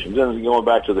investigations, and going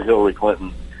back to the Hillary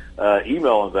Clinton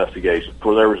email investigation,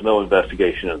 where there was no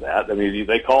investigation in that. I mean,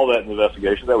 they call that an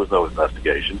investigation. There was no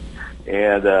investigation.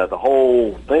 And the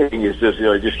whole thing is just,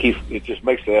 it just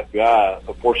makes the FBI,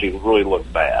 unfortunately, really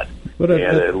look bad. And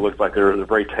it looks like they're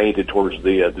very tainted towards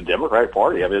the Democratic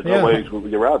Party. I mean, there's no way to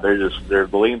get around. They're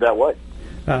leaning that way.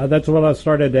 That's what I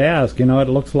started to ask. It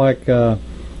looks like, because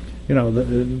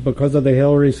of the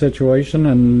Hillary situation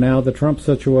and now the Trump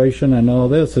situation and all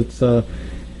this, it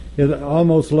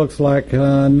almost looks like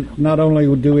not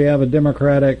only do we have a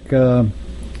Democratic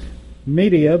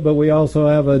media, but we also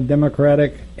have a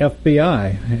Democratic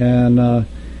FBI, and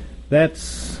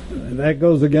that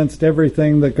goes against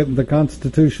everything that the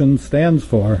Constitution stands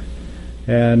for.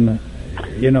 And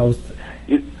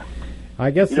I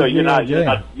guess you're not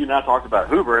talking about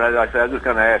Hoover, and like I said, I'm just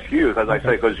going to ask you,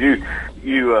 because you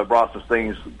brought some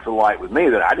things to light with me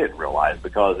that I didn't realize,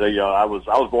 because I was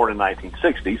born in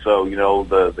 1960, so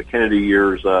the Kennedy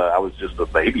years, I was just a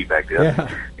baby back then.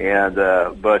 Yeah.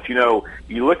 And but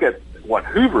you look at what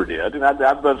Hoover did, and I've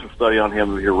done some study on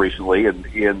him here recently,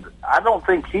 and I don't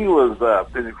think he was,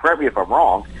 and correct me if I'm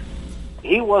wrong,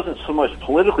 he wasn't so much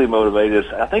politically motivated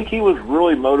as I think he was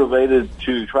really motivated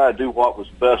to try to do what was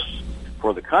best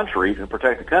for the country and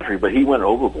protect the country, but he went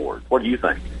overboard. What do you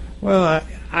think? Well,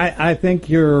 I think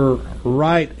you're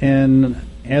right, and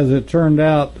as it turned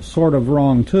out, sort of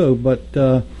wrong too, but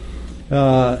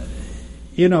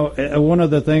one of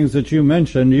the things that you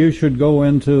mentioned, you should go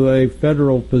into a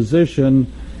federal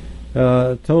position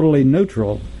totally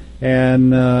neutral.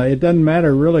 And it doesn't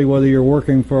matter really whether you're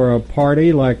working for a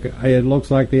party, like it looks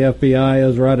like the FBI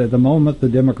is right at the moment, the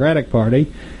Democratic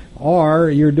Party, or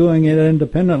you're doing it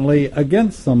independently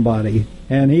against somebody.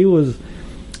 And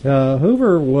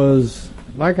Hoover was,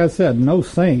 like I said, no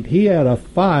saint. He had a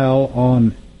file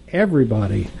on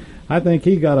everybody. I think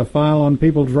he got a file on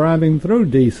people driving through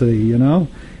D.C.,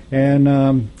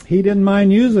 and he didn't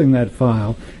mind using that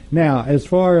file. Now, as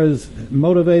far as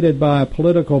motivated by a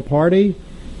political party,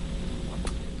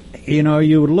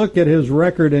 you would look at his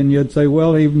record and you'd say,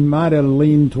 well, he might have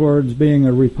leaned towards being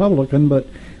a Republican, but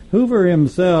Hoover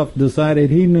himself decided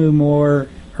he knew more,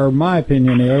 or my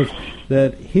opinion is,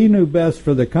 that he knew best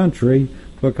for the country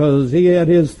because he had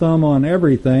his thumb on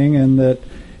everything, and that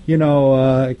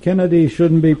Kennedy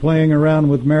shouldn't be playing around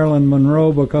with Marilyn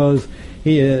Monroe because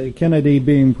Kennedy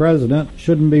being president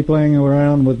shouldn't be playing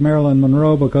around with Marilyn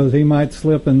Monroe because he might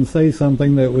slip and say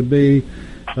something that would be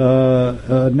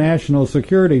a national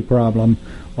security problem,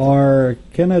 or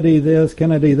Kennedy this,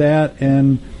 Kennedy that,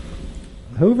 and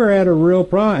Hoover had a real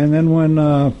problem. And then when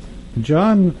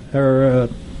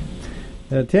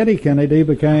Teddy Kennedy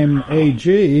became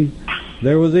AG,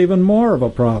 there was even more of a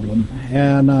problem.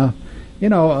 And I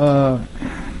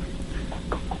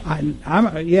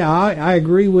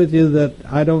agree with you that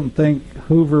I don't think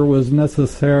Hoover was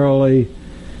necessarily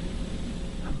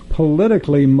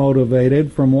politically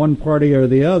motivated from one party or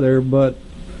the other, but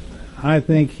I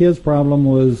think his problem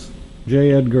was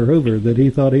J. Edgar Hoover, that he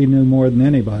thought he knew more than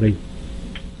anybody.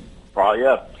 Probably,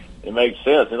 yeah. It makes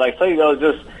sense. And like I say,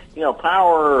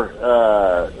 power,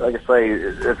 like I say,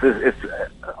 it's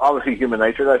obviously human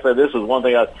nature. Like I said, this is one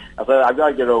thing I said, I've got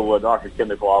to get over Dr. Ken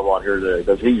Nikolov on here today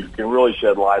because he can really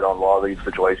shed light on a lot of these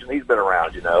situations. He's been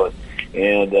around, but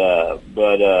it's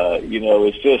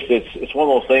one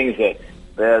of those things that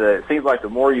it seems like the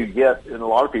more you get, and a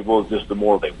lot of people, it's just the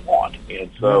more they want.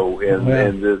 And so,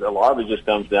 and a lot of it just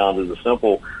comes down to the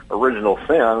simple original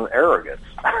sin, arrogance.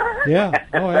 Yeah.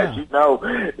 Oh, yeah.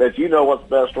 that you know what's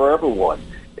best for everyone.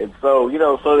 And so,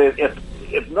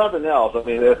 if nothing else, I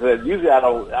mean, usually I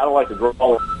don't like to draw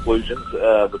conclusions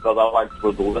because I like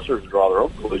for the listeners to draw their own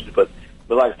conclusions. But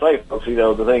like I say, folks,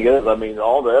 the thing is, I mean,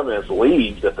 all the evidence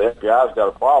leads that the FBI's got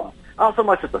a problem. Not so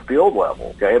much at the field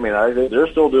level, okay? I mean,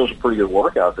 they're still doing some pretty good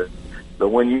work out there. But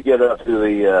when you get up to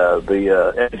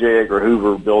the J. Edgar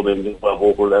Hoover building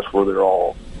level, that's where they're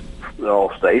all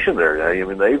stationed there. I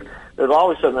mean, there's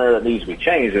always something there that needs to be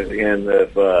changed. And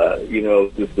if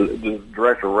if the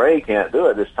Director Wray can't do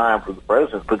it, it's time for the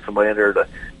president to put somebody in there to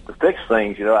fix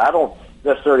things. I don't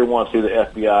necessarily want to see the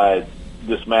FBI,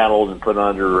 dismantled and put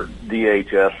under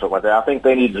DHS, stuff like that. I think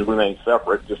they need to remain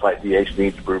separate, just like DHS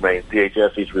needs to remain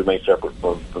separate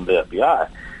from the FBI,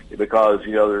 because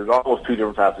there's almost two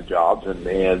different types of jobs, and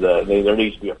there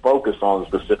needs to be a focus on the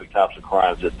specific types of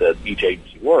crimes that each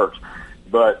agency works.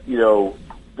 But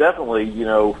definitely,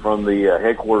 from the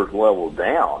headquarters level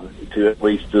down to at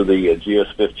least to the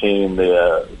GS-15,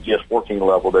 the GS-14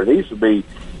 level, there needs to be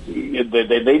they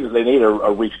need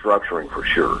a restructuring for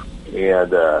sure.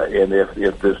 And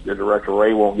if Director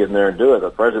Wray won't get in there and do it,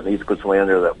 the president needs to put somebody in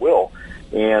there that will.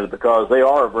 And because they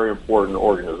are a very important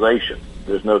organization,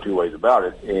 there's no two ways about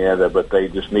it. And but they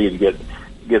just need to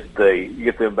get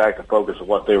them back to focus on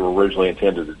what they were originally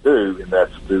intended to do, and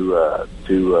that's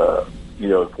to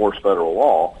enforce federal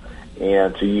law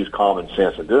and to use common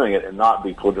sense in doing it, and not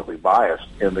be politically biased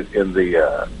in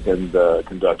the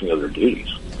conducting of their duties.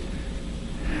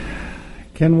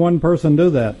 Can one person do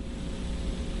that?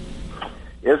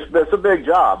 It's a big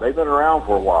job. They've been around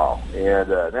for a while, and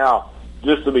now,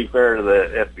 just to be fair to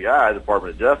the FBI,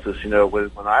 Department of Justice,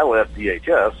 when I left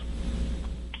DHS,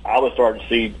 I was starting to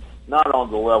see, not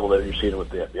on the level that you're seeing with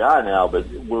the FBI now, but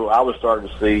I was starting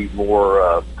to see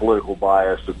more political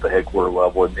bias at the headquarters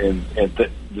level, and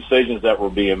decisions that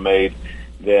were being made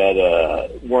that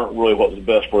weren't really what was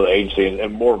best for the agency,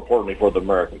 and more importantly for the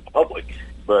American public.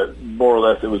 But more or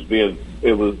less,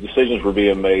 decisions were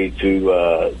being made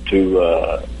to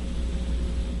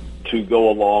go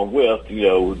along with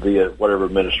the whatever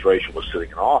administration was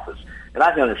sitting in office, and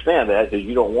I can understand that, because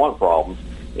you don't want problems.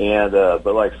 And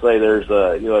but like I say, there's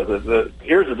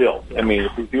here's the deal. I mean,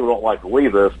 people don't like to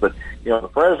believe this, but the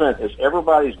president is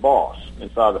everybody's boss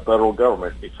inside the federal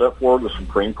government, except for the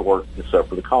Supreme Court, except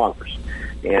for the Congress.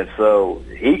 And so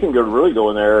he can go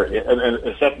in there, and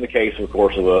except in the case, of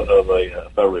course, of a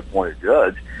federally appointed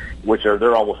judge, which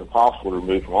they're almost impossible to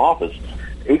remove from office.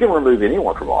 He can remove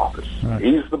anyone from office. Right.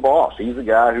 He's the boss. He's the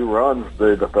guy who runs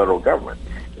the federal government.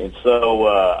 And so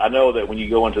I know that when you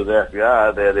go into the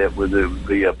FBI, that it would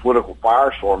the political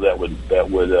firestorm that would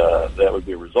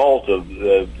be a result of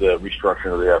the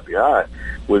restructuring of the FBI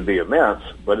would be immense.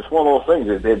 But it's one of those things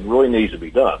that it really needs to be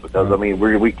done, because right. I mean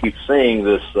we keep seeing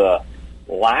this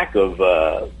lack of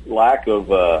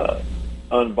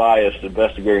unbiased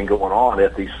investigating going on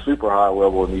at the super high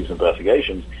level in these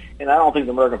investigations, and I don't think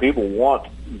the American people want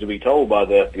to be told by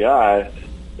the FBI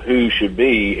who should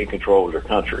be in control of their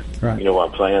country. Right. You know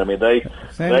what I'm saying? I mean, they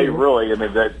really,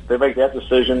 they make that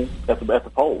decision at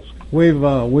the polls. We've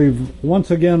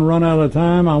once again run out of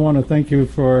time. I want to thank you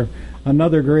for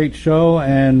another great show,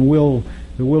 and we'll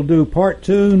do part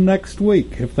 2 next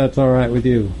week, if that's all right with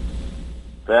you.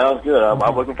 Sounds good. I'm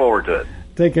looking forward to it.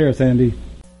 Take care, Sandy.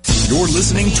 You're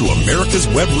listening to America's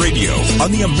Web Radio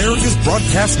on the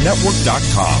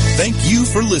AmericasBroadcastNetwork.com. Thank you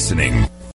for listening.